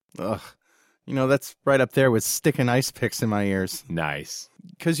application? Ugh. That's right up there with sticking ice picks in my ears. Nice.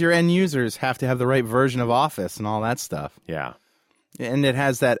 Because your end users have to have the right version of Office and all that stuff. Yeah. And it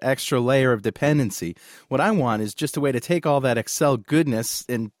has that extra layer of dependency. What I want is just a way to take all that Excel goodness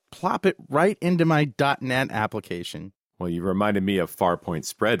and plop it right into my .NET application. Well, you reminded me of Farpoint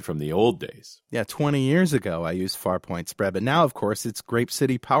Spread from the old days. Yeah, 20 years ago I used Farpoint Spread, but now, of course, it's Grape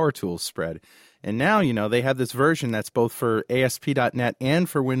City Power Tools Spread. And now, they have this version that's both for ASP.NET and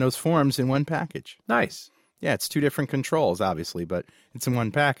for Windows Forms in one package. Nice. Yeah, it's 2 different controls, obviously, but it's in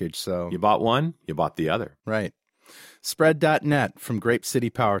one package, so... You bought one, you bought the other. Right. Spread.NET from Grape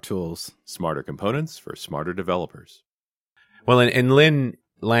City Power Tools. Smarter components for smarter developers. Well, and Lynn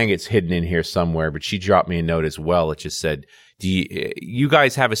Langett's hidden in here somewhere, but she dropped me a note as well. It just said, do you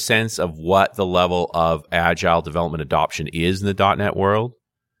guys have a sense of what the level of Agile development adoption is in the .NET world?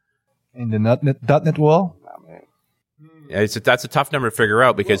 In the .NET world? That's a tough number to figure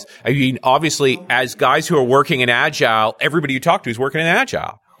out because, obviously, as guys who are working in Agile, everybody you talk to is working in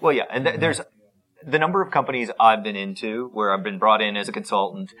Agile. Well, yeah, and there's the number of companies I've been into where I've been brought in as a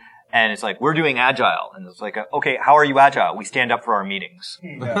consultant, and it's like, we're doing Agile. And it's like, okay, how are you Agile? We stand up for our meetings.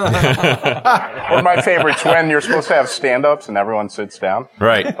 One of my favorites when you're supposed to have stand-ups and everyone sits down.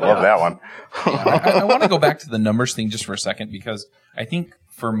 Right. I love that one. I want to go back to the numbers thing just for a second because I think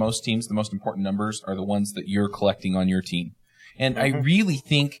for most teams, the most important numbers are the ones that you're collecting on your team. And I really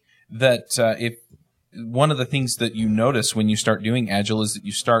think that if one of the things that you notice when you start doing Agile is that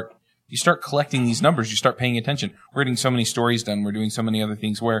you start collecting these numbers, you start paying attention. We're getting so many stories done, we're doing so many other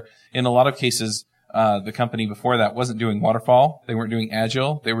things where in a lot of cases the company before that wasn't doing Waterfall, they weren't doing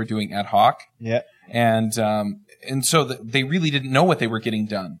Agile, they were doing ad hoc. Yeah. And so they really didn't know what they were getting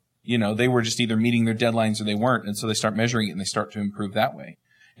done. They were just either meeting their deadlines or they weren't, and so they start measuring it and they start to improve that way.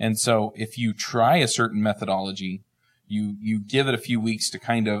 And so if you try a certain methodology, you give it a few weeks to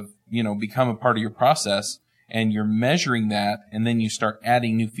kind of, become a part of your process, and you're measuring that, and then you start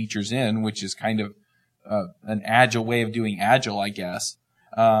adding new features in, which is kind of an agile way of doing Agile, I guess.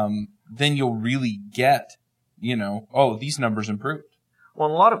 Then you'll really get, these numbers improved. Well,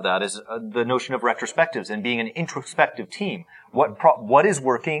 and a lot of that is the notion of retrospectives and being an introspective team. What is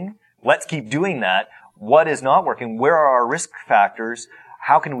working? Let's keep doing that. What is not working? Where are our risk factors?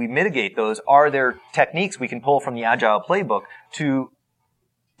 How can we mitigate those? Are there techniques we can pull from the Agile playbook to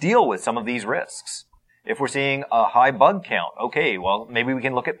deal with some of these risks? If we're seeing a high bug count, okay, well, maybe we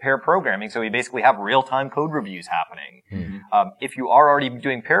can look at pair programming, so we basically have real-time code reviews happening. If you are already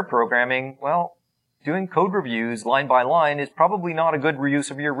doing pair programming, well, doing code reviews line by line is probably not a good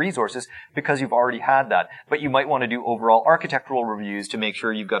reuse of your resources because you've already had that. But you might want to do overall architectural reviews to make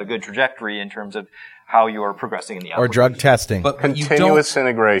sure you've got a good trajectory in terms of how you're progressing in the application. Or drug testing. But Continuous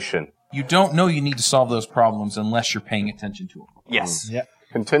integration. You don't know you need to solve those problems unless you're paying attention to them. Yes. Yeah.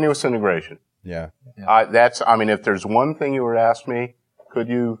 Continuous integration. Yeah. If there's one thing you were to ask me, could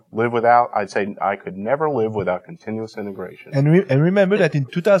you live without? I'd say I could never live without continuous integration. And remember that in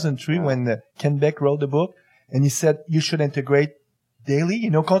 2003 when Ken Beck wrote the book and he said you should integrate daily,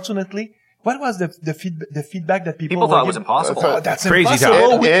 continually. What was the feedback that people thought it was impossible. Oh, that's Crazy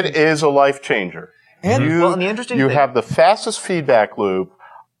impossible. It is a life changer. And the interesting thing, have the fastest feedback loop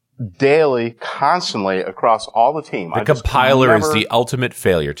daily, constantly across all the team. The compiler is the ultimate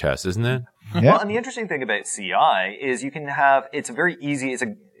failure test, isn't it? Yeah. well, and the interesting thing about CI is you can have, it's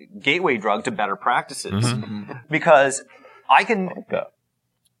a gateway drug to better practices. Because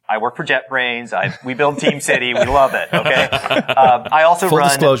I work for JetBrains, we build Team City, we love it, okay? I also Full run...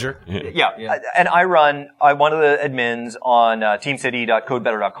 disclosure. And I'm one of the admins on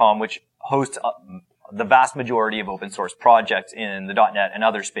teamcity.codebetter.com, which hosts the vast majority of open source projects in the .NET and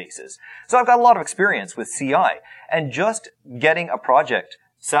other spaces. So I've got a lot of experience with CI. And just getting a project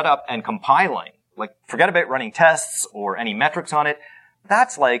set up and compiling, like forget about running tests or any metrics on it,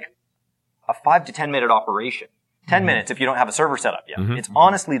 that's like a 5 to 10 minute operation. 10 minutes if you don't have a server set up yet. It's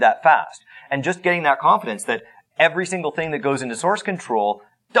honestly that fast. And just getting that confidence that every single thing that goes into source control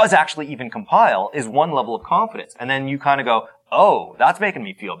does actually even compile is one level of confidence. And then you kind of go, oh, that's making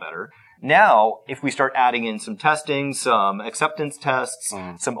me feel better. Now, if we start adding in some testing, some acceptance tests,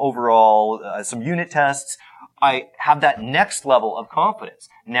 some overall, some unit tests, I have that next level of confidence.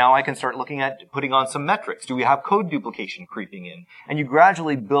 Now I can start looking at putting on some metrics. Do we have code duplication creeping in? And you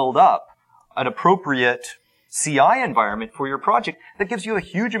gradually build up an appropriate CI environment for your project that gives you a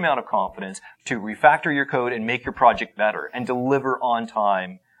huge amount of confidence to refactor your code and make your project better and deliver on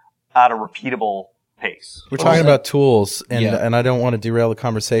time at a repeatable pace. We're talking about tools, and I don't want to derail the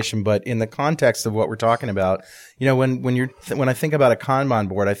conversation, but in the context of what we're talking about, when I think about a Kanban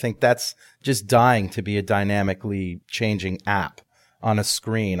board, I think that's just dying to be a dynamically changing app on a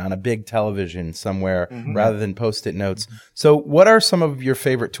screen, on a big television somewhere, rather than Post-it notes. So what are some of your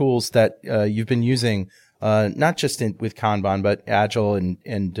favorite tools that you've been using, not just with Kanban, but Agile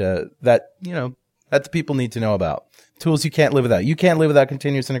and that the people need to know about? Tools you can't live without. You can't live without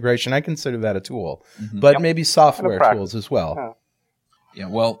continuous integration. I consider that a tool, but maybe software tools as well. Yeah.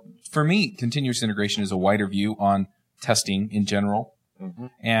 Well, for me, continuous integration is a wider view on testing in general.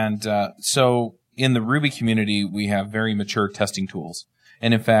 And so in the Ruby community, we have very mature testing tools.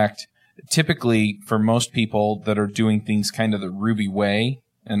 And in fact, typically for most people that are doing things kind of the Ruby way,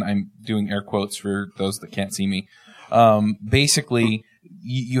 and I'm doing air quotes for those that can't see me, basically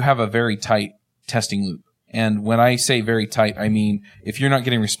you have a very tight testing loop. And when I say very tight, I mean, if you're not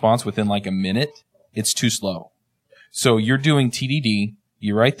getting response within like a minute, it's too slow. So you're doing TDD,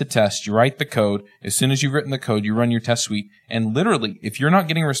 you write the test, you write the code. As soon as you've written the code, you run your test suite. And literally, if you're not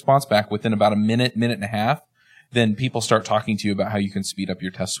getting a response back within about a minute, minute and a half, then people start talking to you about how you can speed up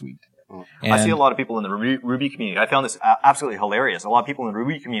your test suite. And I see a lot of people in the Ruby community. I found this absolutely hilarious. A lot of people in the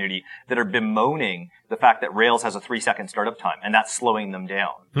Ruby community that are bemoaning the fact that Rails has a 3-second startup time, and that's slowing them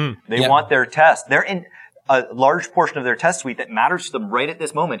down. They want their test. They're in a large portion of their test suite that matters to them right at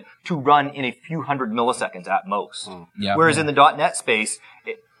this moment to run in a few hundred milliseconds at most. Whereas in the .NET space,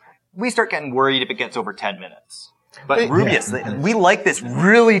 we start getting worried if it gets over 10 minutes. But Ruby, we like this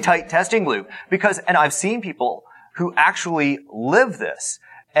really tight testing loop because, and I've seen people who actually live this,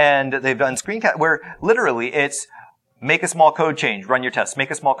 and they've done screencast where literally it's make a small code change, run your test,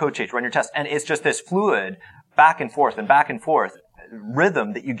 make a small code change, run your test, and it's just this fluid back and forth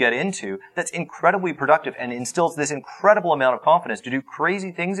rhythm that you get into that's incredibly productive and instills this incredible amount of confidence to do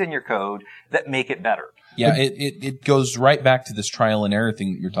crazy things in your code that make it better. Yeah, it goes right back to this trial and error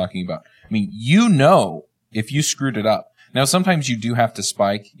thing that you're talking about. I mean, if you screwed it up. Now, sometimes you do have to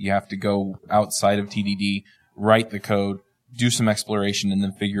spike. You have to go outside of TDD, write the code, do some exploration, and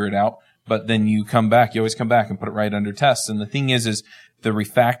then figure it out. But then you always come back and put it right under tests. And the thing is the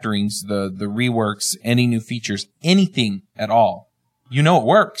refactorings, the reworks, any new features, anything at all. It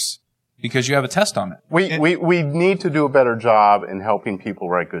works because you have a test on it. We need to do a better job in helping people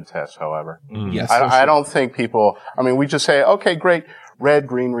write good tests, however. Yes. I don't think people, we just say, okay, great, red,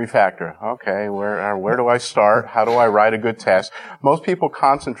 green, refactor. Okay, where do I start? How do I write a good test? Most people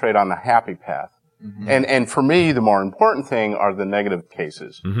concentrate on the happy path. Mm-hmm. And for me, the more important thing are the negative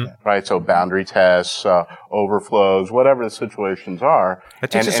cases, right? So boundary tests, overflows, whatever the situations are.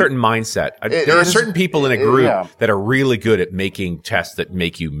 That takes a certain mindset. There are certain people in a group that are really good at making tests that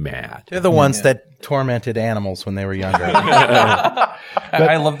make you mad. They're the ones that tormented animals when they were younger.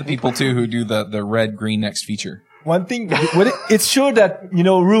 I love the people too who do the red, green next feature. One thing, it's sure that,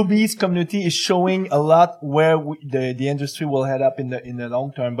 Ruby's community is showing a lot where the industry will head up in the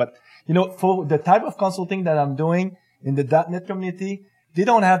long term. But, for the type of consulting that I'm doing in the .NET community, they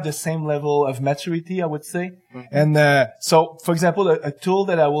don't have the same level of maturity, I would say. Mm-hmm. And, so, for example, a tool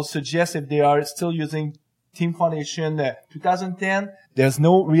that I will suggest if they are still using Team Foundation 2010, there's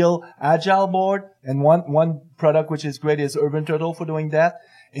no real Agile board. And one product which is great is Urban Turtle for doing that.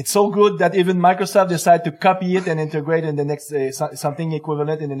 It's so good that even Microsoft decided to copy it and integrate in the next something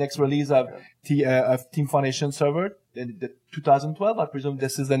equivalent in the next release of Team Foundation Server, the 2012. I presume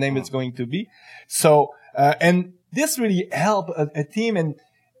this is the name it's going to be. So and this really helped a team, and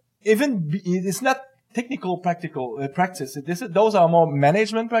even it's not technical practical practice. Those are more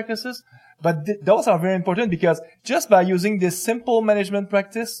management practices, but those are very important because just by using this simple management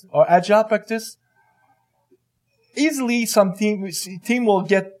practice or agile practice, easily some team will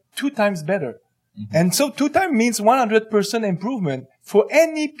get 2 times better. Mm-hmm. And so 2 times means 100% improvement for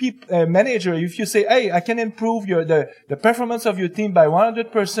any manager. If you say, hey, I can improve the performance of your team by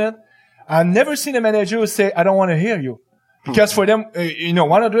 100%, I've never seen a manager who say, I don't want to hear you. Because for them,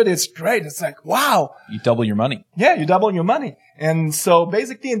 100 is great. It's like, wow. You double your money. Yeah, you double your money. And so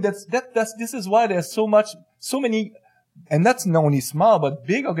basically, this is why there's so many, and that's not only small, but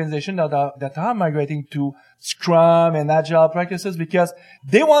big organizations that are migrating to Scrum and Agile practices because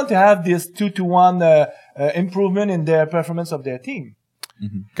they want to have this 2-to-1 improvement in their performance of their team.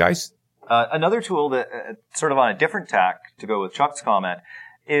 Mm-hmm. Guys? Another tool that sort of on a different tack to go with Chuck's comment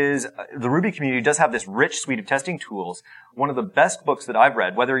is the Ruby community does have this rich suite of testing tools. One of the best books that I've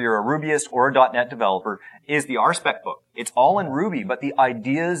read, whether you're a Rubyist or a .NET developer, is the RSpec book. It's all in Ruby, but the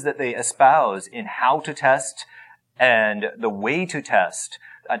ideas that they espouse in how to test and the way to test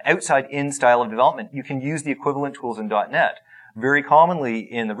an outside-in style of development, you can use the equivalent tools in .NET. Very commonly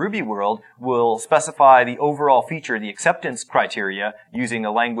in the Ruby world, we'll specify the overall feature, the acceptance criteria, using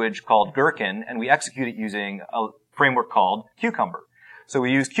a language called Gherkin, and we execute it using a framework called Cucumber. So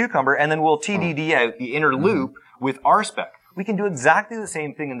we use Cucumber, and then we'll TDD out the inner loop with RSpec. We can do exactly the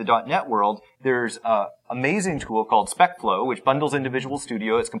same thing in the .NET world. There's an amazing tool called SpecFlow, which bundles in Visual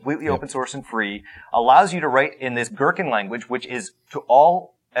Studio. It's completely open source and free. Allows you to write in this Gherkin language, which is, to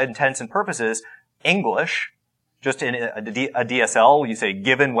all intents and purposes, English. Just in a DSL, you say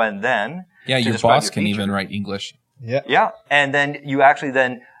given, when, then. Yeah, your boss can even write English. Yeah. Yeah, and then you actually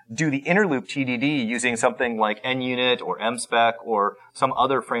then do the inner loop TDD using something like NUnit or MSpec or some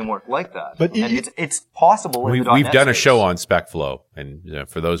other framework like that. But it's possible in the .NET We've done a space. show on SpecFlow, and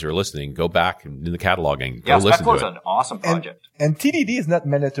for those who are listening, go back in the cataloging. Yeah, go listen to it. SpecFlow is an awesome project. And TDD is not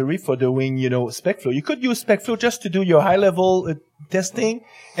mandatory for doing, SpecFlow. You could use SpecFlow just to do your high-level testing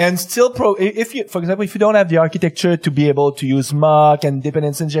and still for example, if you don't have the architecture to be able to use mock and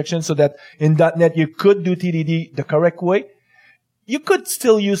dependency injection so that in .NET you could do TDD the correct way, you could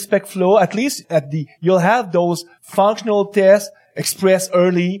still use SpecFlow, at least you'll have those functional tests expressed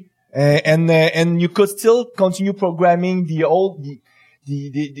early, and you could still continue programming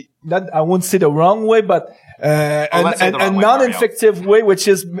not, I won't say the wrong way, but, a non-effective way, which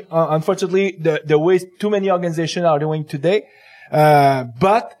is, unfortunately, the way too many organizations are doing today.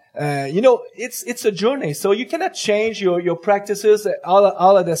 But it's a journey. So you cannot change your practices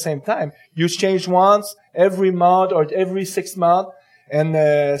all at the same time. You change once every month or every 6 months. And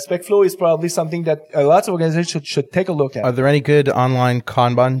SpecFlow is probably something that lots of organizations should take a look at. Are there any good online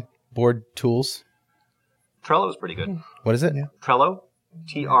Kanban board tools? Trello is pretty good. What is it? Yeah. Trello,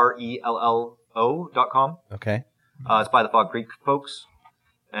 TRELLO.com. Okay. It's by the Fog Creek folks.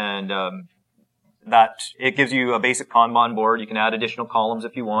 And that it gives you a basic Kanban board. You can add additional columns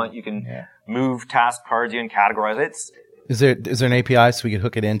if you want. You can move task cards. You can categorize it. Is there an API so we could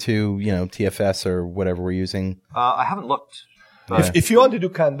hook it into TFS or whatever we're using? I haven't looked. If you want to do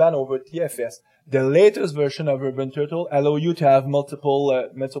Kanban over TFS, the latest version of Urban Turtle allow you to have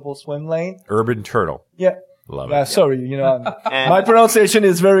multiple swim lane. Urban Turtle. Yeah. Love it. Sorry, my pronunciation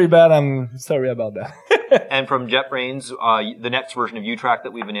is very bad. I'm sorry about that. And from JetBrains, the next version of UTrack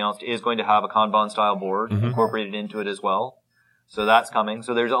that we've announced is going to have a Kanban style board incorporated into it as well. So that's coming.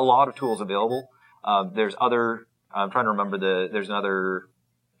 So there's a lot of tools available. There's other, I'm trying to remember there's another,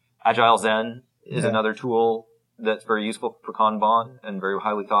 Agile Zen is another tool that's very useful for Kanban and very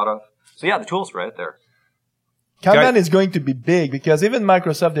highly thought of. So yeah, the tools are out there. Kanban is going to be big because even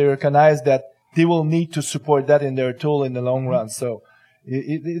Microsoft, they recognize that they will need to support that in their tool in the long run. So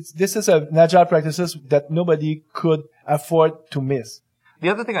this is an agile practices that nobody could afford to miss. The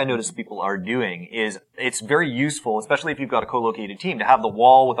other thing I notice people are doing is it's very useful, especially if you've got a co-located team, to have the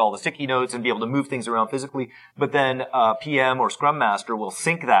wall with all the sticky notes and be able to move things around physically. But then PM or Scrum Master will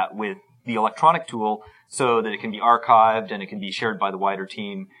sync that with the electronic tool so that it can be archived and it can be shared by the wider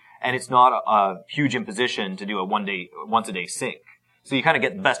team. And it's not a huge imposition to do a once a day sync. So you kind of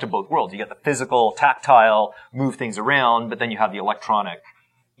get the best of both worlds. You get the physical, tactile, move things around, but then you have the electronic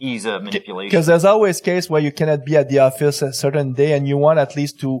ease of manipulation. Because there's always case where you cannot be at the office a certain day and you want at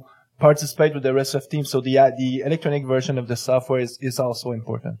least to participate with the rest of the team. So the electronic version of the software is also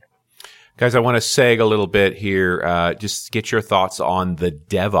important. Guys, I want to seg a little bit here. Just get your thoughts on the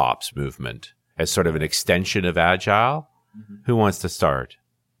DevOps movement as sort of an extension of Agile. Mm-hmm. Who wants to start?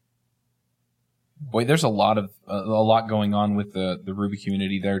 Boy, there's a lot going on with the Ruby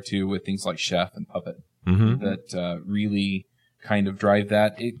community there too, with things like Chef and Puppet that really kind of drive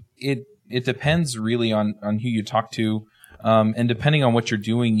that. It depends really on who you talk to, and depending on what you're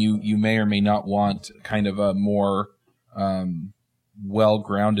doing, you may or may not want kind of a more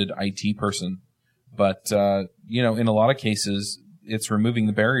well-grounded IT person. But in a lot of cases, it's removing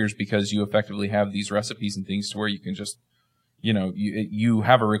the barriers because you effectively have these recipes and things to where you can just you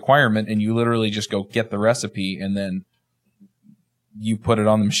have a requirement and you literally just go get the recipe and then you put it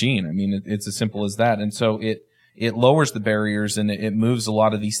on the machine. I mean, it's as simple as that. And so it lowers the barriers and it moves a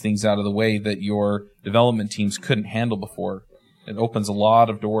lot of these things out of the way that your development teams couldn't handle before. It opens a lot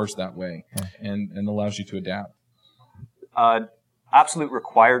of doors that way and allows you to adapt. Absolute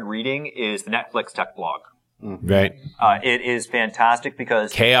required reading is the Netflix tech blog. Right. It is fantastic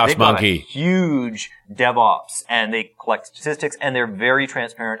because Chaos they've Monkey. got a huge DevOps and they collect statistics and they're very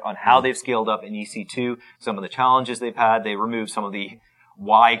transparent on how they've scaled up in EC2, some of the challenges they've had. They removed some of the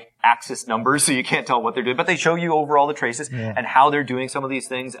Y-axis numbers so you can't tell what they're doing, but they show you overall the traces and how they're doing some of these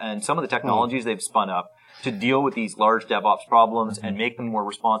things and some of the technologies they've spun up to deal with these large DevOps problems and make them more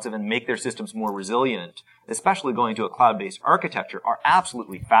responsive and make their systems more resilient, especially going to a cloud-based architecture, are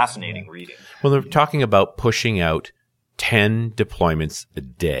absolutely fascinating reading. Well, they're talking about pushing out 10 deployments a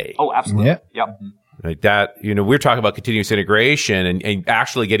day. Oh, absolutely. Yeah. Yep. Like that, we're talking about continuous integration and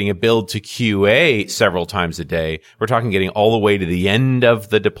actually getting a build to QA several times a day. We're talking getting all the way to the end of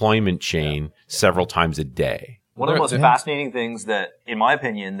the deployment chain several times a day. One of the most fascinating things that, in my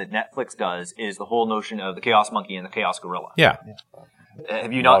opinion, that Netflix does is the whole notion of the Chaos Monkey and the Chaos Gorilla. Yeah.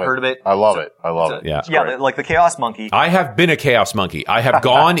 Have you not heard of it? I love it. I love it. Yeah. Yeah, like the Chaos Monkey. I have been a Chaos Monkey. I have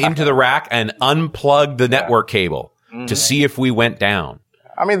gone into the rack and unplugged the network cable to see if we went down.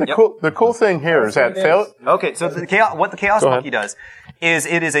 I mean, the cool thing here is that Okay, so what the Chaos Monkey does is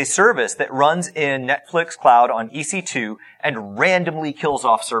it is a service that runs in Netflix Cloud on EC2 and randomly kills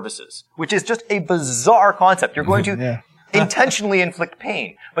off services, which is just a bizarre concept. You're going to intentionally inflict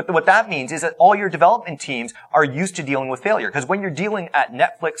pain. But what that means is that all your development teams are used to dealing with failure. Because when you're dealing at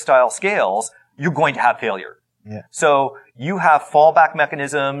Netflix-style scales, you're going to have failure. Yeah. So you have fallback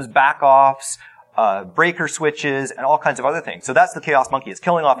mechanisms, back-offs, breaker switches, and all kinds of other things. So that's the Chaos Monkey. It's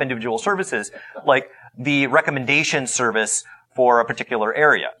killing off individual services, like the recommendation service for a particular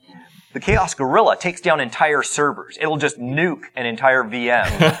area. The Chaos Gorilla takes down entire servers. It'll just nuke an entire VM.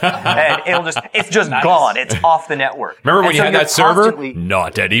 And it's just gone. It's off the network. Remember when you had that server?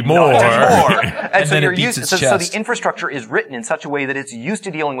 Not anymore. And so then you're it beats used, its so chest. the infrastructure is written in such a way that it's used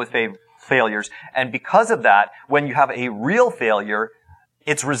to dealing with failures. And because of that, when you have a real failure,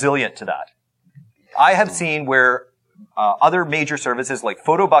 it's resilient to that. I have seen where other major services like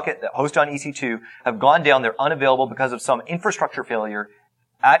PhotoBucket that host on EC2 have gone down. They're unavailable because of some infrastructure failure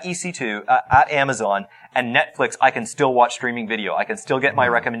at EC2, at Amazon, and Netflix. I can still watch streaming video. I can still get my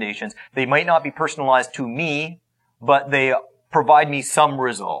recommendations. They might not be personalized to me, but they provide me some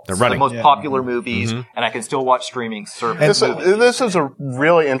results. They're running. The most popular movies, and I can still watch streaming services. This is a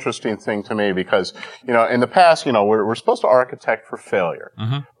really interesting thing to me because, in the past, we're supposed to architect for failure,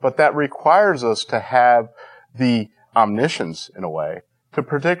 but that requires us to have the omniscience, in a way, to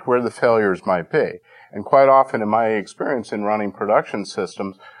predict where the failures might be. And quite often, in my experience in running production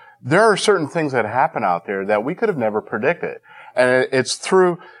systems, there are certain things that happen out there that we could have never predicted. And it's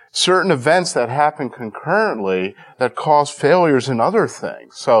through certain events that happen concurrently that cause failures in other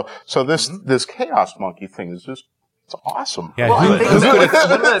things. So this Chaos Monkey thing is just, it's awesome. Yeah, Well, I think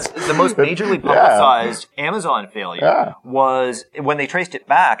one of the most majorly publicized Amazon failure was when they traced it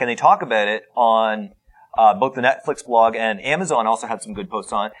back, and they talk about it on both the Netflix blog, and Amazon also had some good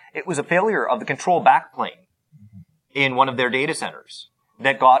posts on it. It was a failure of the control backplane in one of their data centers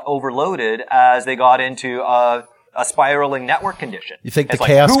that got overloaded as they got into a spiraling network condition. You think It's the like,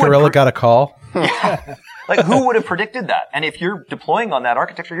 Chaos who would Gorilla got a call? Like, who would have predicted that? And if you're deploying on that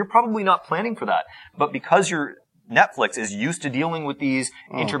architecture, you're probably not planning for that. But because your Netflix is used to dealing with these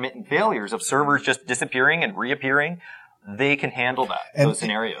intermittent failures of servers just disappearing and reappearing, they can handle that, those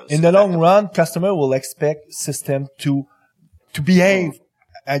scenarios. In the long run, customer will expect system to behave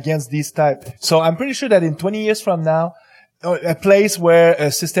against these type. So I'm pretty sure that in 20 years from now, a place where a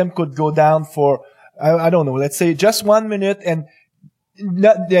system could go down for, I don't know, let's say just 1 minute and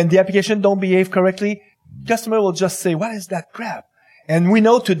the application don't behave correctly, customer will just say, what is that crap? And we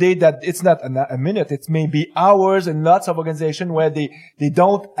know today that it's not a minute, it's maybe hours and lots of organizations where they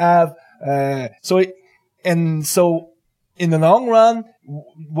don't have, so in the long run,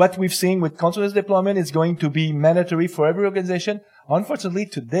 what we've seen with continuous deployment is going to be mandatory for every organization. Unfortunately,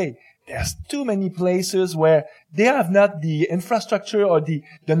 today, there's too many places where they have not the infrastructure or the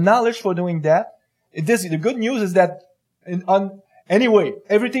knowledge for doing that. The good news is that anyway,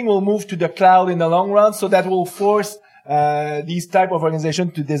 everything will move to the cloud in the long run, so that will force these type of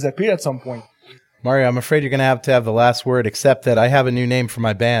organizations to disappear at some point. Mario, I'm afraid you're going to have the last word, except that I have a new name for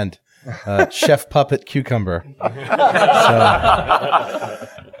my band. Chef Puppet Cucumber. So,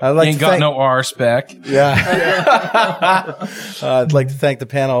 I'd like Ain't got no R spec. Yeah. I'd like to thank the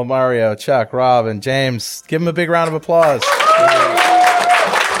panel, Mario, Chuck, Rob, and James. Give them a big round of applause.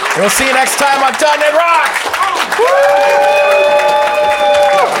 We'll see you next time on .NET Rocks.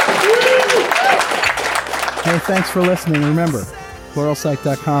 Hey, thanks for listening. Remember,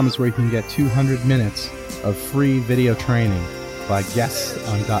 pluralsight.com is where you can get 200 minutes of free video training by guests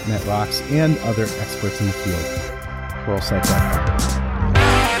on .NET Rocks and other experts in the field. Pluralsight.com.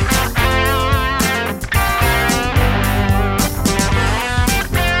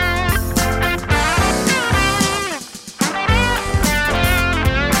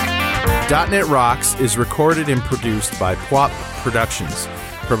 .NET Rocks is recorded and produced by PWOP Productions,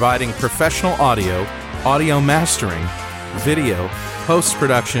 providing professional audio mastering, video,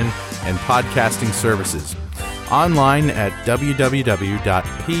 post-production, and podcasting services. Online at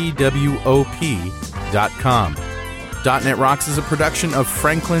www.pwop.com. .NET Rocks is a production of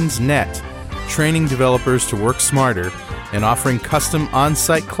Franklin's Net, training developers to work smarter and offering custom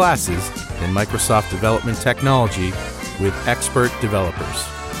on-site classes in Microsoft development technology with expert developers.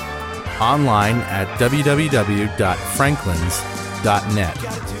 Online at www.franklins.net.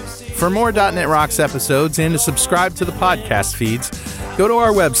 For more .NET Rocks episodes and to subscribe to the podcast feeds, go to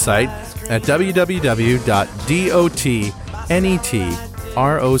our website at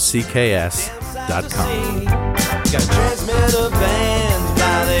www.dotnetrocks.com. Got transmitter banned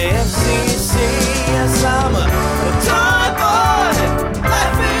by the FCC. Yes, I'm a